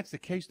 If that's the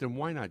case, then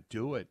why not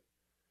do it?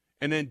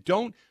 And then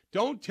don't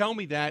tell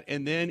me that,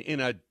 and then in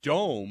a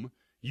dome,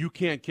 you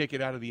can't kick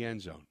it out of the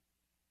end zone.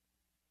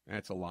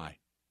 That's a lie.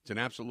 It's an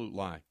absolute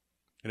lie.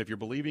 And if you're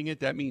believing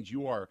it, that means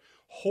you are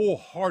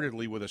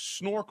wholeheartedly with a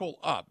snorkel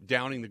up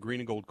downing the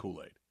green and gold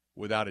Kool-Aid,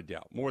 without a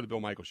doubt. More of the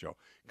Bill Michaels Show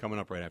coming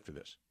up right after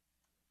this.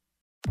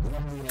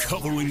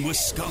 Covering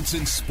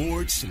Wisconsin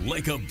sports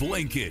like a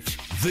blanket,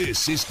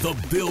 this is the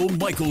Bill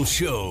Michaels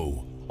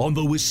Show on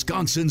the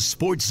Wisconsin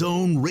Sports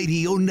Zone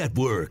Radio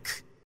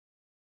Network.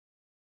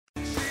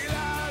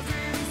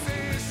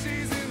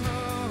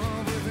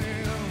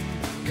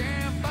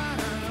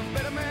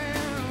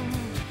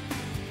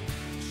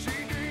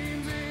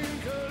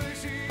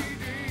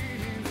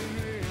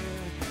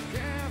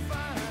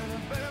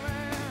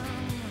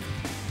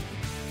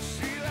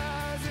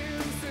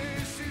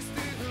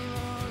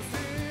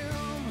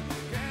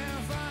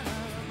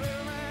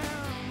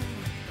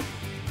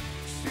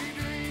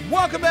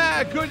 Welcome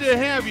back. Good to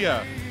have you.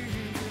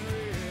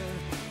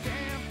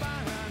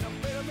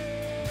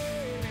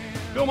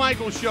 Bill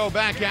Michaels Show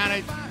back at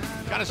it.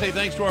 Got to say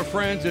thanks to our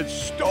friends at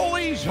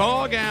Stoley's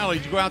Hog Alley.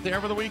 Did you go out there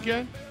over the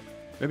weekend?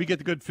 Maybe get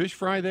the good fish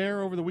fry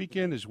there over the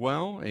weekend as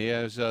well.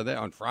 As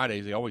on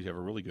Fridays, they always have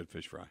a really good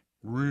fish fry.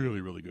 Really,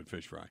 really good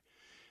fish fry.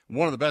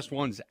 One of the best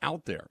ones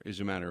out there, as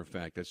a matter of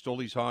fact. That's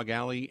Stoley's Hog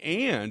Alley.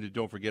 And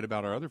don't forget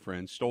about our other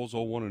friends, Stoles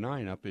Old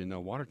 109 up in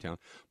Watertown.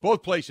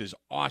 Both places,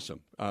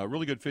 awesome.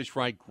 Really good fish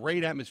fry.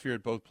 Great atmosphere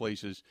at both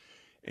places.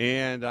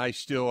 And I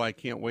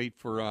can't wait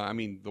for,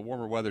 the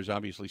warmer weather's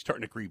obviously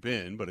starting to creep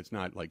in, but it's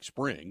not like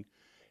spring.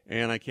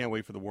 And I can't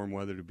wait for the warm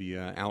weather to be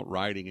out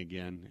riding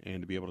again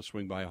and to be able to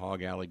swing by a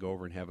Hog Alley, go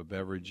over and have a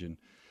beverage and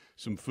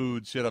some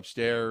food, sit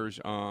upstairs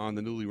on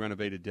the newly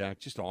renovated deck.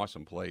 Just an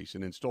awesome place.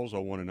 And then Stoles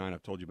 109,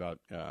 I've told you about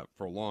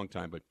for a long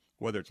time. But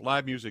whether it's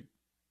live music,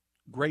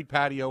 great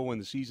patio when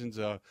the season's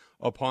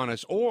upon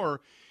us,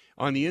 or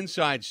on the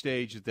inside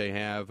stage that they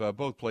have,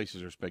 both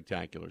places are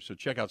spectacular. So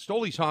check out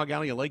Stoley's Hog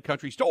Alley in Lake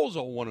Country, Stoles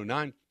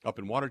 109 up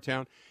in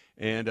Watertown.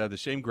 And the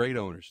same great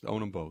owners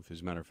own them both,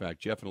 as a matter of fact.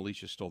 Jeff and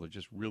Alicia Stoll, they're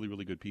just really,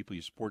 really good people.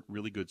 You support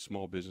really good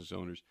small business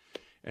owners,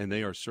 and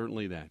they are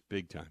certainly that,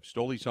 big time.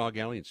 Stoley's Hog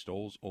Alley and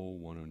Stoll's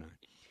Old 109.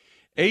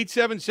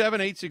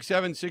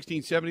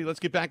 877-867-1670. Let's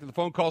get back to the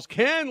phone calls.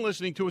 Ken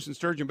listening to us in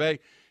Sturgeon Bay.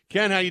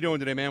 Ken, how you doing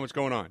today, man? What's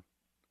going on?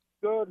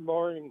 Good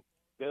morning,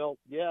 Bill.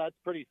 Yeah, it's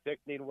pretty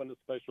sickening when the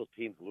special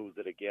teams lose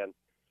it again.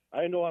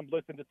 I know I'm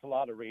listening to a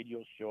lot of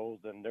radio shows,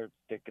 and they're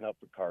sticking up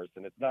for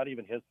Carson. It's not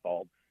even his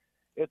fault.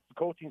 It's the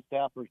coaching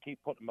staff who keep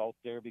putting him out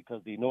there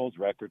because he knows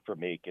record for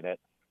making it.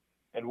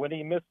 And when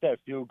he missed that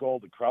field goal,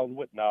 the crowd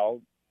went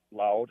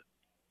loud,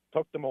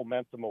 took the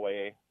momentum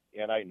away,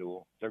 and I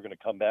knew they're going to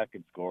come back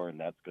and score, and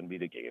that's going to be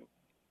the game.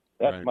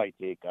 That's my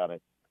take on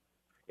it.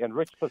 And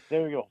Rich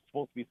Pacerio is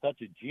supposed to be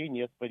such a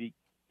genius, but he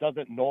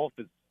doesn't know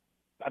if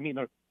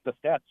the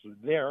stats are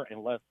there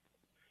unless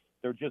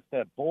they're just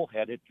that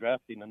bullheaded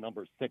drafting a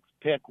number 6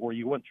 pick where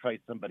you wouldn't try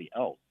somebody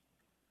else.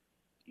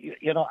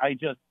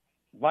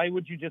 Why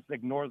would you just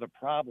ignore the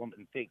problem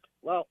and think,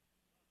 well,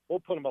 we'll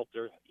put him out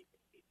there.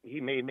 He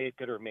may make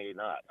it or may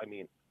not. I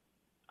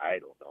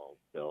don't know,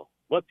 Bill.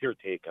 What's your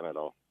take on it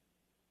all?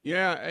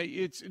 Yeah,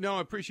 I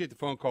appreciate the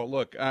phone call.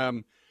 Look,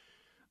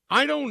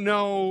 I don't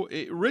know.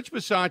 Rich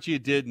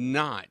Bisaccia did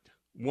not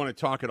want to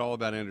talk at all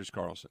about Anders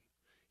Carlson.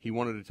 He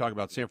wanted to talk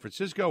about San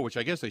Francisco, which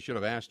I guess they should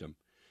have asked him.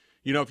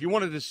 If you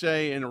wanted to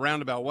say in a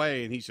roundabout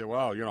way, and he said,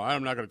 well,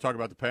 I'm not going to talk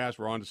about the past,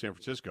 we're on to San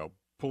Francisco,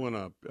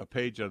 pulling a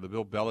page out of the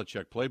Bill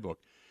Belichick playbook.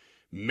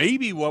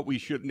 Maybe what we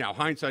should, now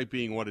hindsight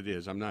being what it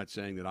is, I'm not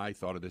saying that I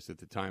thought of this at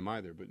the time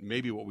either, but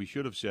maybe what we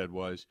should have said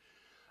was,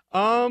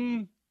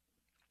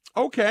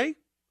 okay,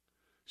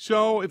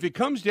 so if it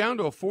comes down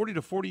to a 40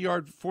 to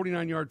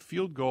 49-yard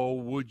field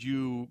goal, would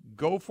you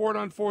go for it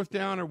on 4th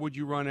down, or would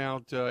you run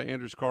out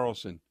Anders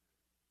Carlson?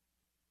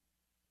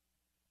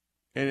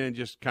 And then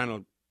just kind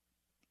of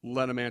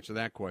let him answer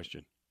that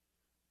question.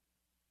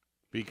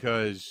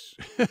 Because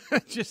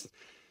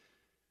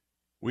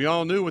we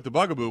all knew what the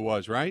bugaboo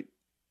was, right?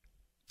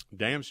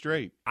 Damn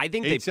straight. I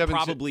think they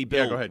probably,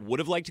 Bill, go ahead. would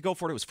have liked to go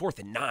for it. It was 4th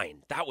and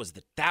 9. That was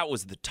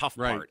the tough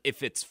part.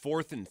 If it's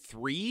 4th and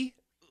 3,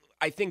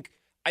 I think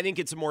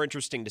it's a more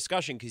interesting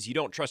discussion because you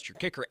don't trust your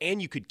kicker,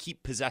 and you could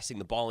keep possessing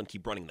the ball and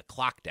keep running the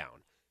clock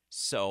down.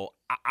 So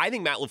I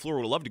think Matt LaFleur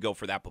would have loved to go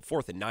for that, but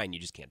 4th and 9, you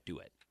just can't do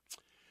it.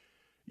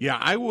 Yeah,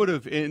 I would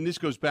have, and this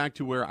goes back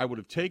to where I would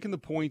have taken the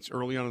points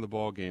early on in the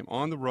ball game.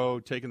 On the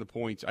road, taking the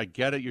points. I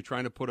get it, you're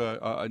trying to put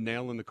a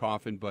nail in the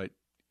coffin, but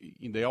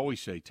they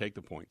always say take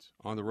the points.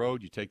 On the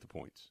road, you take the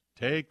points.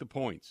 Take the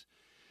points.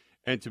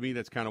 And to me,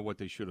 that's kind of what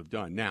they should have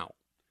done. Now,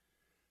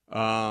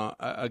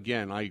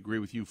 again, I agree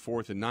with you,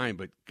 4th and 9,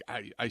 but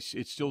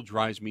it still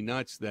drives me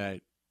nuts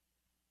that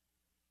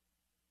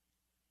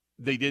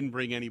they didn't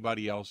bring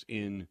anybody else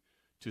in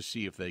to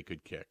see if they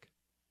could kick.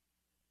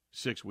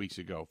 6 weeks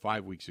ago,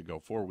 5 weeks ago,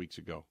 4 weeks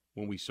ago,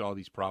 when we saw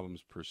these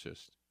problems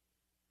persist.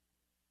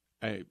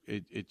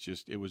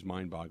 It was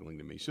mind-boggling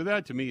to me. So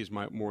that, to me, is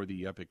more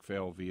the epic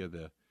fail via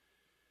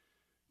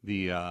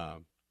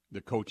the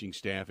coaching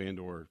staff and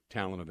or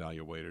talent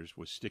evaluators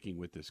was sticking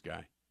with this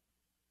guy.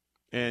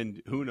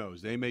 And who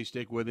knows, they may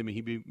stick with him, and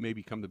he may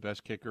become the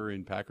best kicker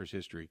in Packers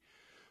history.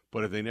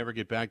 But if they never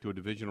get back to a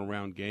divisional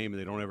round game and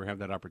they don't ever have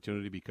that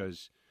opportunity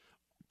because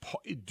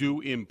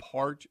due in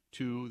part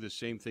to the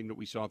same thing that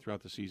we saw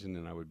throughout the season,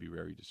 then I would be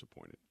very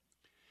disappointed.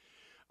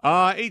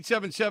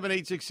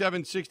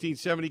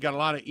 877-867-1670. Got a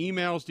lot of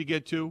emails to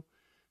get to,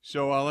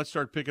 so let's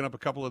start picking up a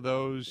couple of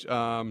those.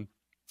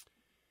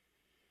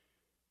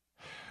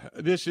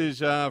 This is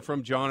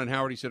from John and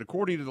Howard. He said,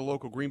 according to the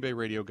local Green Bay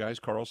radio guys,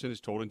 Carlson is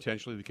told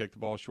intentionally to kick the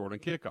ball short on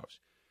kickoffs.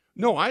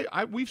 No,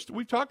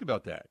 we've talked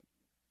about that.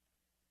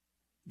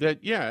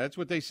 That's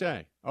what they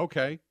say.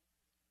 Okay,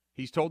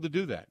 he's told to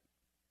do that.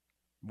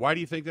 Why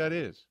do you think that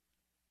is?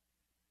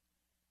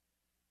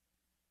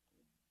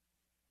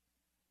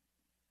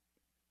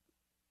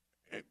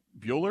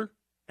 Bueller?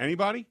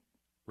 Anybody?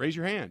 Raise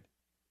your hand.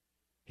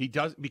 He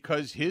does,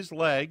 because his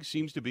leg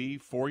seems to be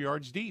 4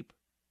 yards deep.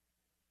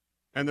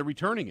 And they're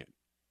returning it.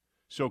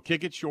 So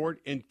kick it short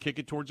and kick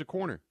it towards a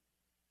corner.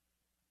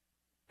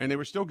 And they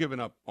were still giving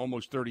up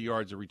almost 30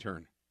 yards of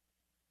return.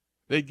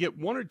 They'd get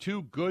one or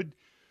two good,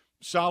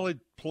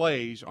 solid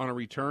plays on a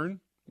return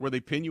where they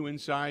pin you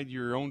inside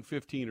your own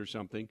 15 or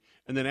something.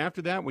 And then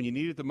after that, when you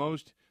need it the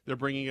most, they're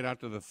bringing it out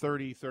to the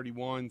 30,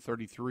 31,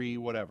 33,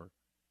 whatever.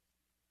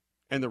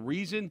 And the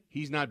reason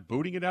he's not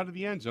booting it out of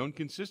the end zone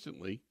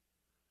consistently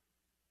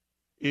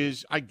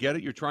is, I get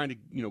it, you're trying to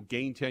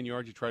gain 10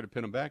 yards, you try to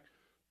pin him back,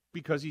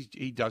 because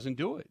he doesn't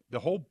do it. The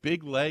whole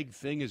big leg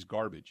thing is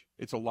garbage.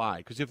 It's a lie.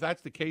 Because if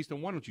that's the case,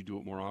 then why don't you do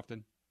it more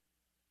often?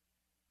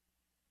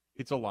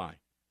 It's a lie.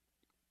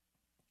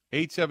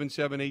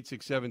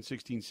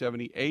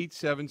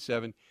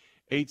 877-867-1670.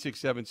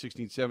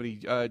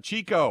 877-867-1670.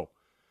 Chico,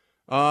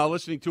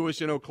 listening to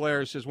us in Eau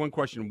Claire, says one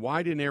question.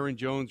 Why didn't Aaron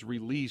Jones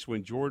release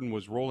when Jordan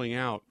was rolling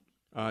out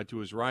to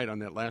his right on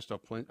that last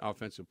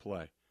offensive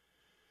play?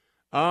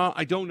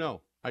 I don't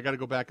know. I got to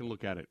go back and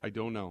look at it. I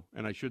don't know.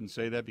 And I shouldn't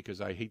say that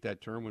because I hate that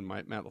term when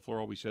Matt LaFleur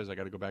always says I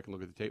got to go back and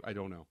look at the tape. I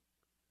don't know.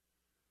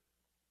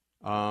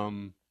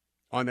 On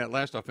that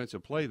last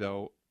offensive play,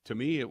 though, to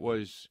me it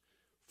was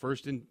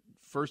first and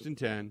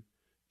 10,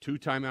 2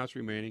 timeouts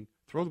remaining,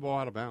 throw the ball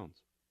out of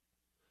bounds.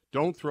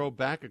 Don't throw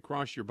back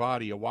across your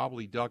body a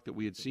wobbly duck that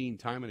we had seen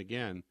time and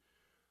again.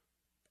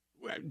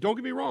 Don't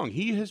get me wrong.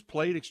 He has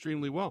played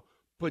extremely well.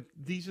 But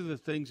these are the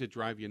things that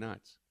drive you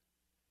nuts.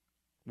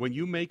 When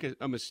you make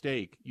a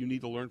mistake, you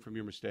need to learn from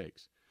your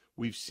mistakes.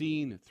 We've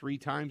seen 3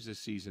 times this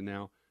season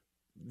now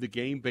the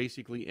game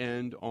basically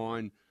end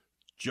on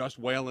just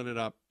wailing it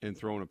up and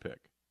throwing a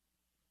pick.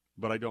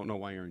 But I don't know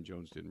why Aaron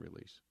Jones didn't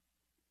release.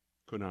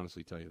 Couldn't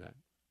honestly tell you that.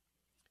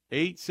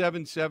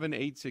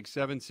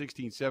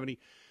 877-867-1670.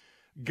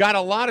 Got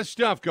a lot of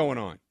stuff going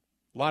on.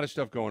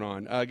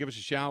 Give us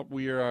a shout.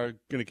 We are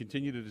going to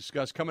continue to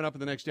discuss. Coming up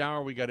in the next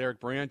hour, we got Eric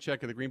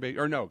Branchek of the Green Bay.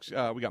 We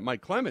got Mike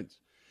Clemens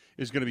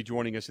is going to be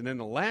joining us. And then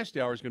the last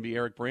hour is going to be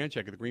Eric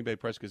Branchek of the Green Bay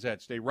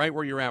Press-Gazette. Stay right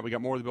where you're at. We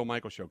got more of the Bill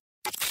Michaels Show.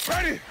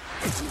 Ready?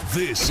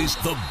 This is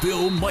the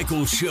Bill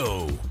Michaels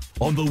Show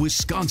on the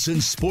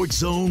Wisconsin Sports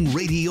Zone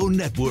Radio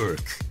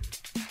Network.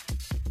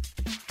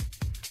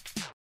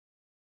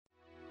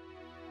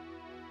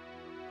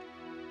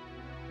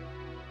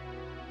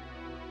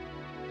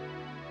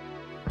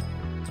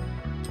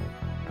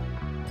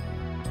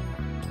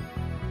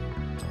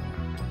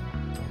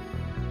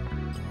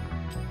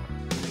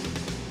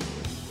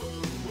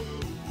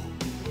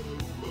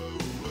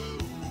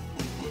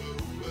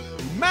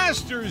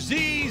 Master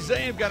Z's,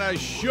 they've got a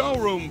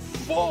showroom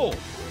full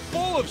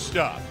of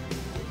stuff.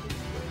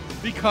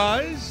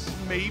 Because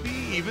maybe,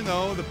 even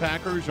though the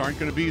Packers aren't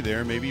going to be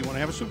there, maybe you want to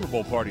have a Super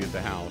Bowl party at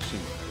the house.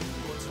 And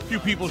a few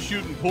people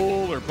shooting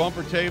pool or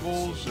bumper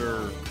tables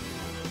or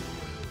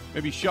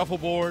maybe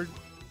shuffleboard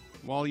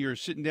while you're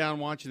sitting down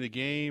watching the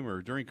game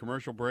or during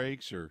commercial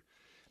breaks or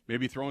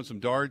maybe throwing some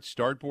darts,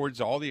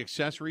 dartboards, all the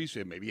accessories.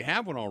 Maybe you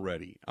have one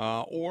already.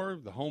 Or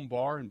the home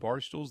bar and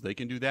bar stools, they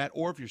can do that.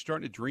 Or if you're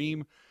starting to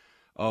dream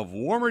of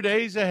warmer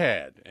days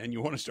ahead and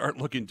you want to start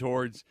looking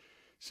towards,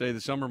 say,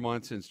 the summer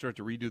months and start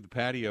to redo the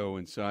patio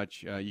and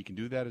such, you can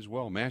do that as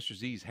well. Master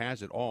Z's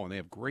has it all, and they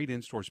have great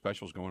in-store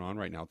specials going on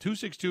right now.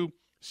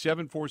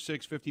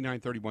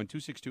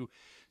 262-746-5931,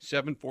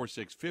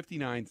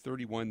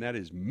 262-746-5931. That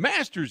is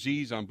Master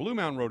Z's on Blue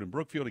Mountain Road in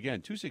Brookfield.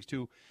 Again,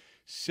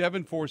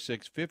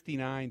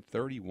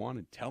 262-746-5931,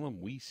 and tell them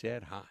we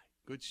said hi.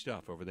 Good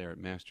stuff over there at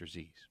Master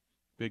Z's.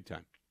 Big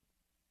time.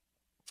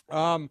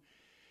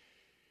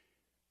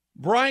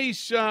 Bryce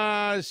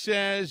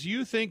says,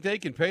 you think they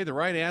can pay the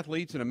right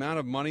athletes an amount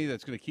of money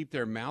that's going to keep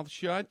their mouth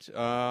shut?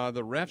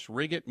 The refs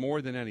rig it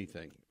more than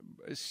anything.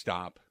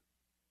 Stop.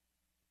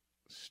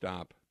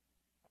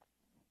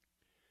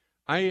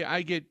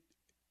 I get,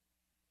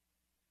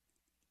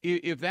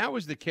 if that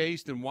was the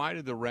case, then why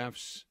did the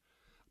refs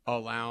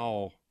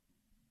allow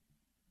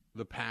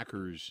the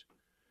Packers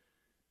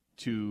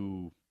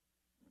to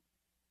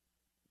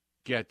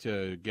get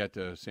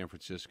to San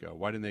Francisco?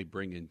 Why didn't they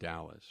bring in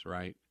Dallas,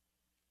 right?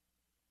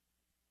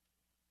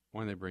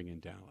 Why didn't they bring in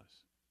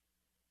Dallas?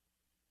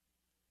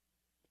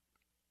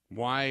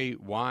 Why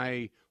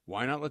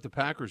not let the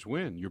Packers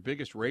win? Your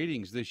biggest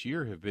ratings this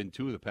year have been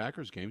 2 of the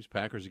Packers games,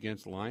 Packers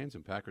against the Lions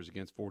and Packers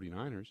against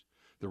 49ers.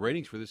 The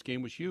ratings for this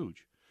game was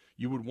huge.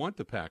 You would want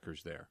the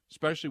Packers there,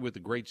 especially with the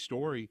great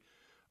story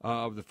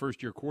of the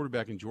first-year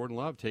quarterback in Jordan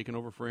Love taking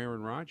over for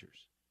Aaron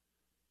Rodgers.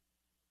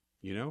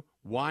 You know,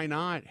 why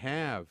not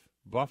have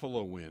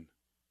Buffalo win?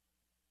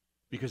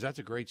 Because that's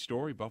a great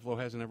story. Buffalo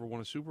hasn't ever won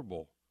a Super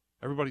Bowl.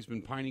 Everybody's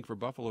been pining for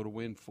Buffalo to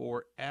win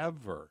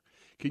forever.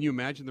 Can you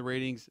imagine the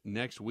ratings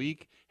next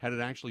week had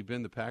it actually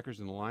been the Packers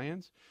and the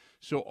Lions?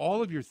 So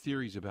all of your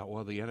theories about,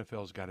 well, the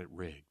NFL's got it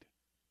rigged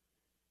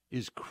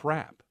is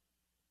crap.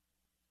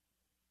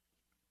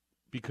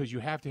 Because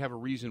you have to have a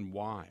reason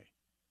why.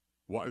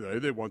 Why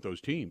they want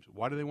those teams.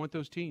 Why do they want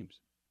those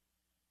teams?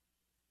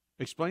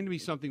 Explain to me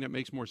something that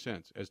makes more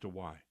sense as to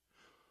why.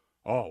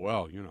 Oh,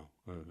 well,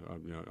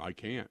 I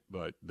can't,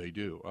 but they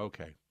do.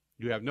 Okay.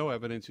 You have no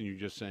evidence, and you're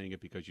just saying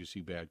it because you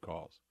see bad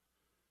calls.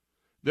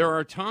 There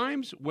are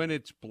times when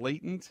it's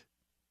blatant,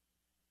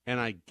 and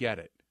I get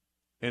it.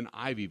 And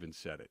I've even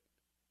said it.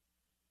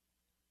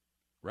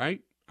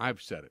 Right?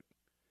 I've said it.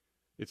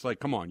 It's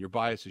like, come on, your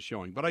bias is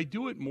showing. But I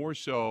do it more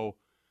so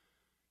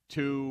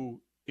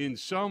to, in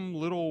some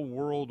little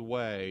world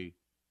way,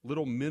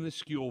 little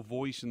minuscule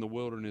voice in the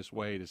wilderness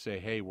way to say,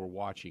 hey, we're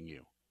watching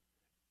you.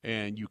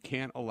 And you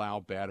can't allow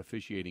bad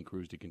officiating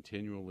crews to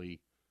continually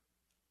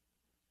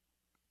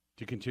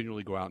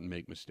go out and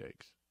make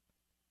mistakes.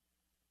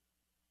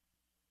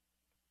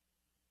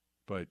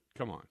 But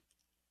come on.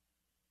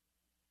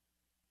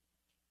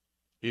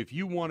 If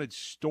you wanted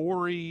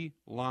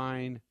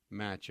storyline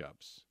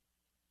matchups,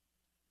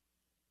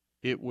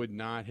 it would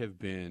not have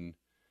been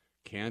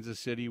Kansas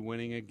City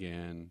winning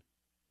again,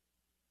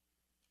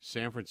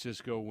 San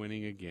Francisco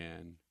winning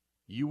again.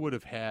 You would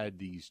have had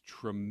these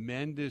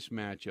tremendous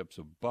matchups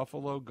of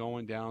Buffalo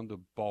going down to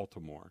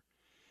Baltimore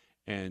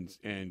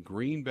and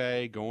Green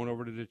Bay going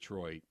over to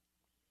Detroit,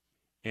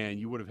 and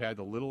you would have had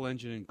the little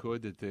engine and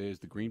could that is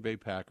the Green Bay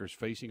Packers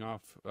facing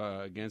off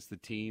against the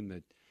team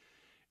that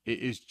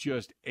is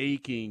just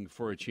aching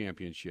for a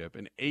championship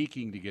and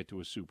aching to get to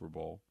a Super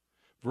Bowl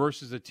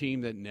versus a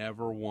team that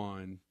never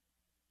won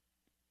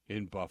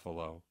in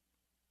Buffalo.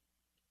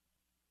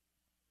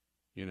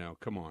 You know,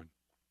 come on.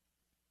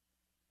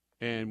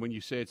 And when you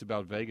say it's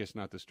about Vegas,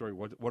 not the story,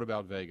 what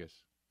about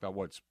Vegas? About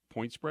what,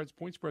 point spreads?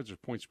 Point spreads are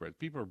point spreads.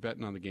 People are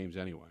betting on the games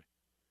anyway.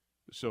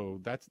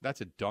 So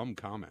that's a dumb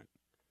comment.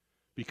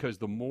 Because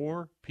the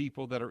more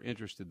people that are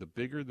interested, the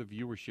bigger the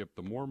viewership,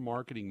 the more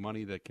marketing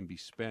money that can be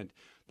spent,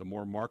 the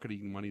more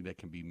marketing money that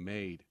can be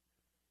made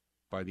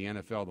by the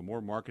NFL, the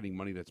more marketing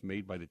money that's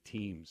made by the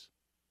teams.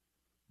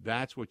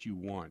 That's what you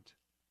want.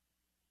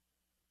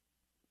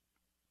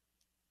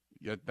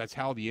 Yeah, that's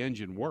how the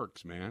engine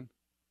works, man.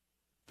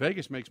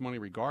 Vegas makes money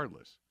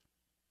regardless.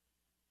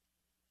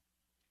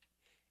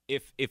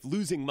 If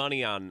losing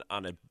money on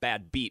a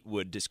bad beat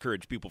would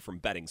discourage people from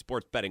betting,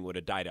 sports betting would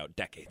have died out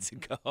decades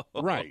ago.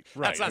 Right.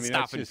 That's not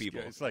stopping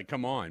people. It's like,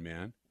 come on,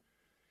 man.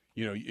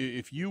 You know,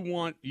 if you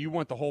want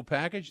the whole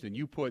package, then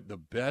you put the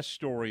best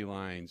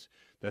storylines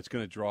that's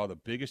going to draw the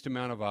biggest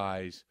amount of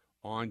eyes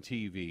on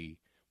TV,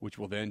 which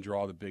will then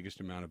draw the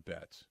biggest amount of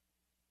bets.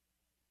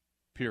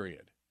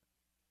 Period.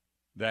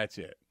 That's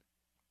it.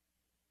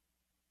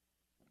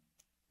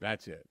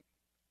 That's it.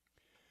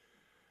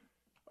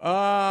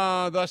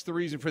 Thus the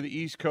reason for the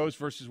East Coast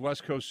versus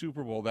West Coast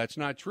Super Bowl. That's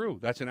not true.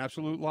 That's an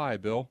absolute lie,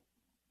 Bill.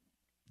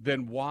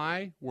 Then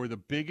why were the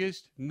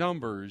biggest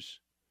numbers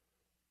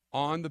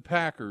on the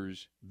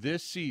Packers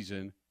this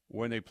season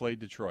when they played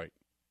Detroit?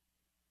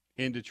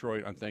 In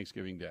Detroit on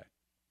Thanksgiving Day.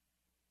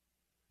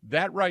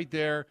 That right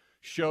there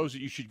shows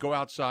that you should go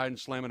outside and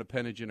slam an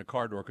appendage in a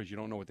car door because you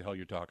don't know what the hell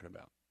you're talking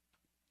about.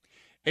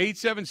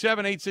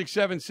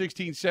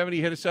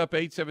 877-867-1670. Hit us up,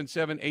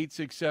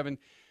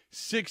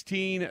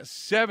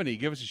 877-867-1670.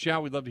 Give us a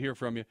shout. We'd love to hear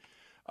from you.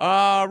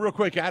 Real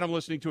quick, Adam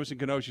listening to us in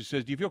Kenosha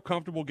says, do you feel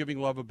comfortable giving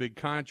Love a big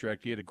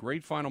contract? He had a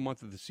great final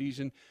month of the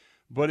season,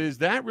 but is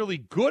that really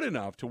good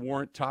enough to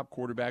warrant top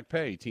quarterback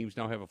pay? Teams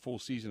now have a full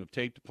season of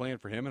tape to plan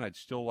for him, and I'd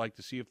still like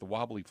to see if the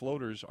wobbly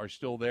floaters are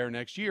still there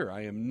next year.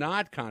 I am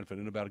not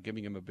confident about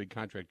giving him a big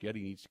contract yet.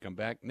 He needs to come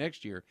back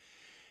next year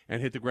and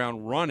hit the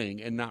ground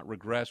running and not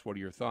regress. What are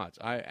your thoughts?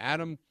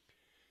 Adam,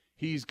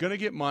 he's going to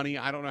get money.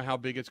 I don't know how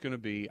big it's going to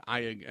be.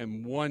 I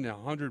am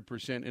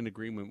 100% in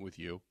agreement with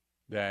you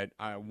that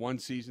one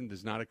season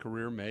does not a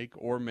career make,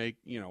 or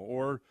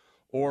 4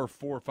 or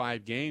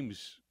 5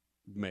 games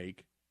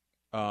make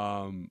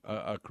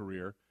a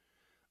career.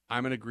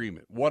 I'm in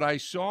agreement. What I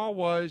saw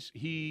was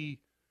we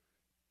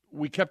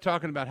kept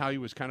talking about how he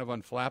was kind of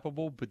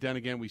unflappable, but then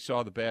again we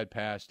saw the bad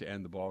pass to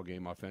end the ball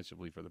game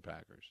offensively for the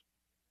Packers.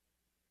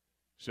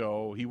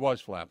 So he was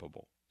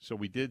flappable. So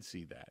we did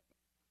see that.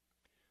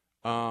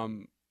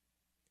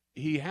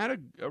 He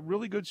had a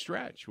really good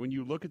stretch. When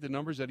you look at the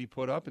numbers that he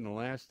put up in the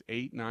last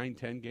 8, 9,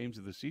 10 games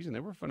of the season, they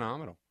were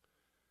phenomenal.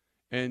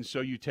 And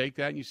so you take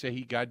that and you say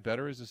he got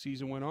better as the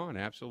season went on.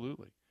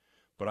 Absolutely.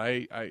 But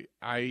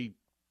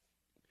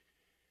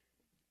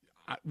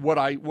what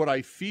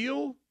I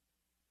feel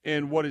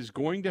and what is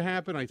going to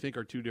happen, I think,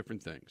 are two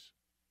different things.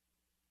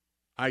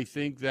 I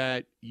think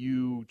that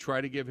you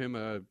try to give him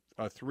a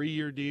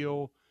 3-year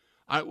deal.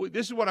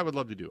 This is what I would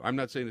love to do. I'm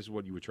not saying this is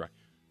what you would try.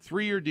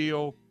 3-year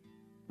deal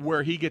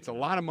where he gets a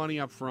lot of money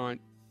up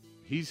front.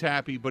 He's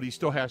happy, but he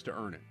still has to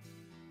earn it.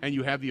 And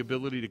you have the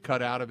ability to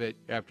cut out of it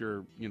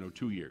after,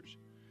 2 years.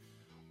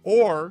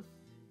 But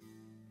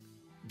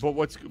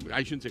what's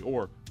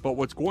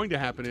going to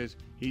happen is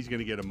he's going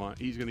to get a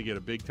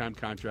big time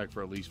contract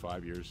for at least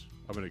 5 years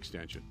of an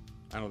extension.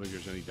 I don't think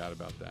there's any doubt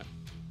about that.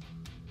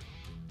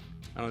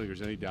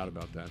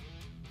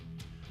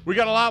 We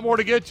got a lot more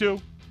to get to.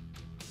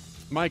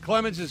 Mike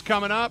Clemens is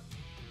coming up.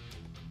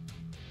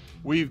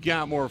 We've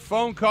got more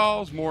phone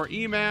calls, more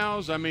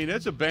emails. I mean,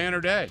 it's a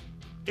banner day.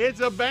 At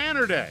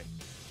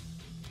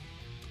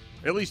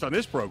least on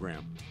this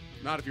program.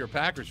 Not if you're a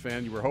Packers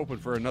fan, you were hoping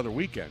for another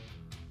weekend.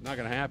 Not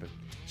going to happen.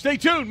 Stay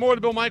tuned. More of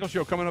the Bill Michaels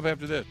Show coming up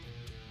after this.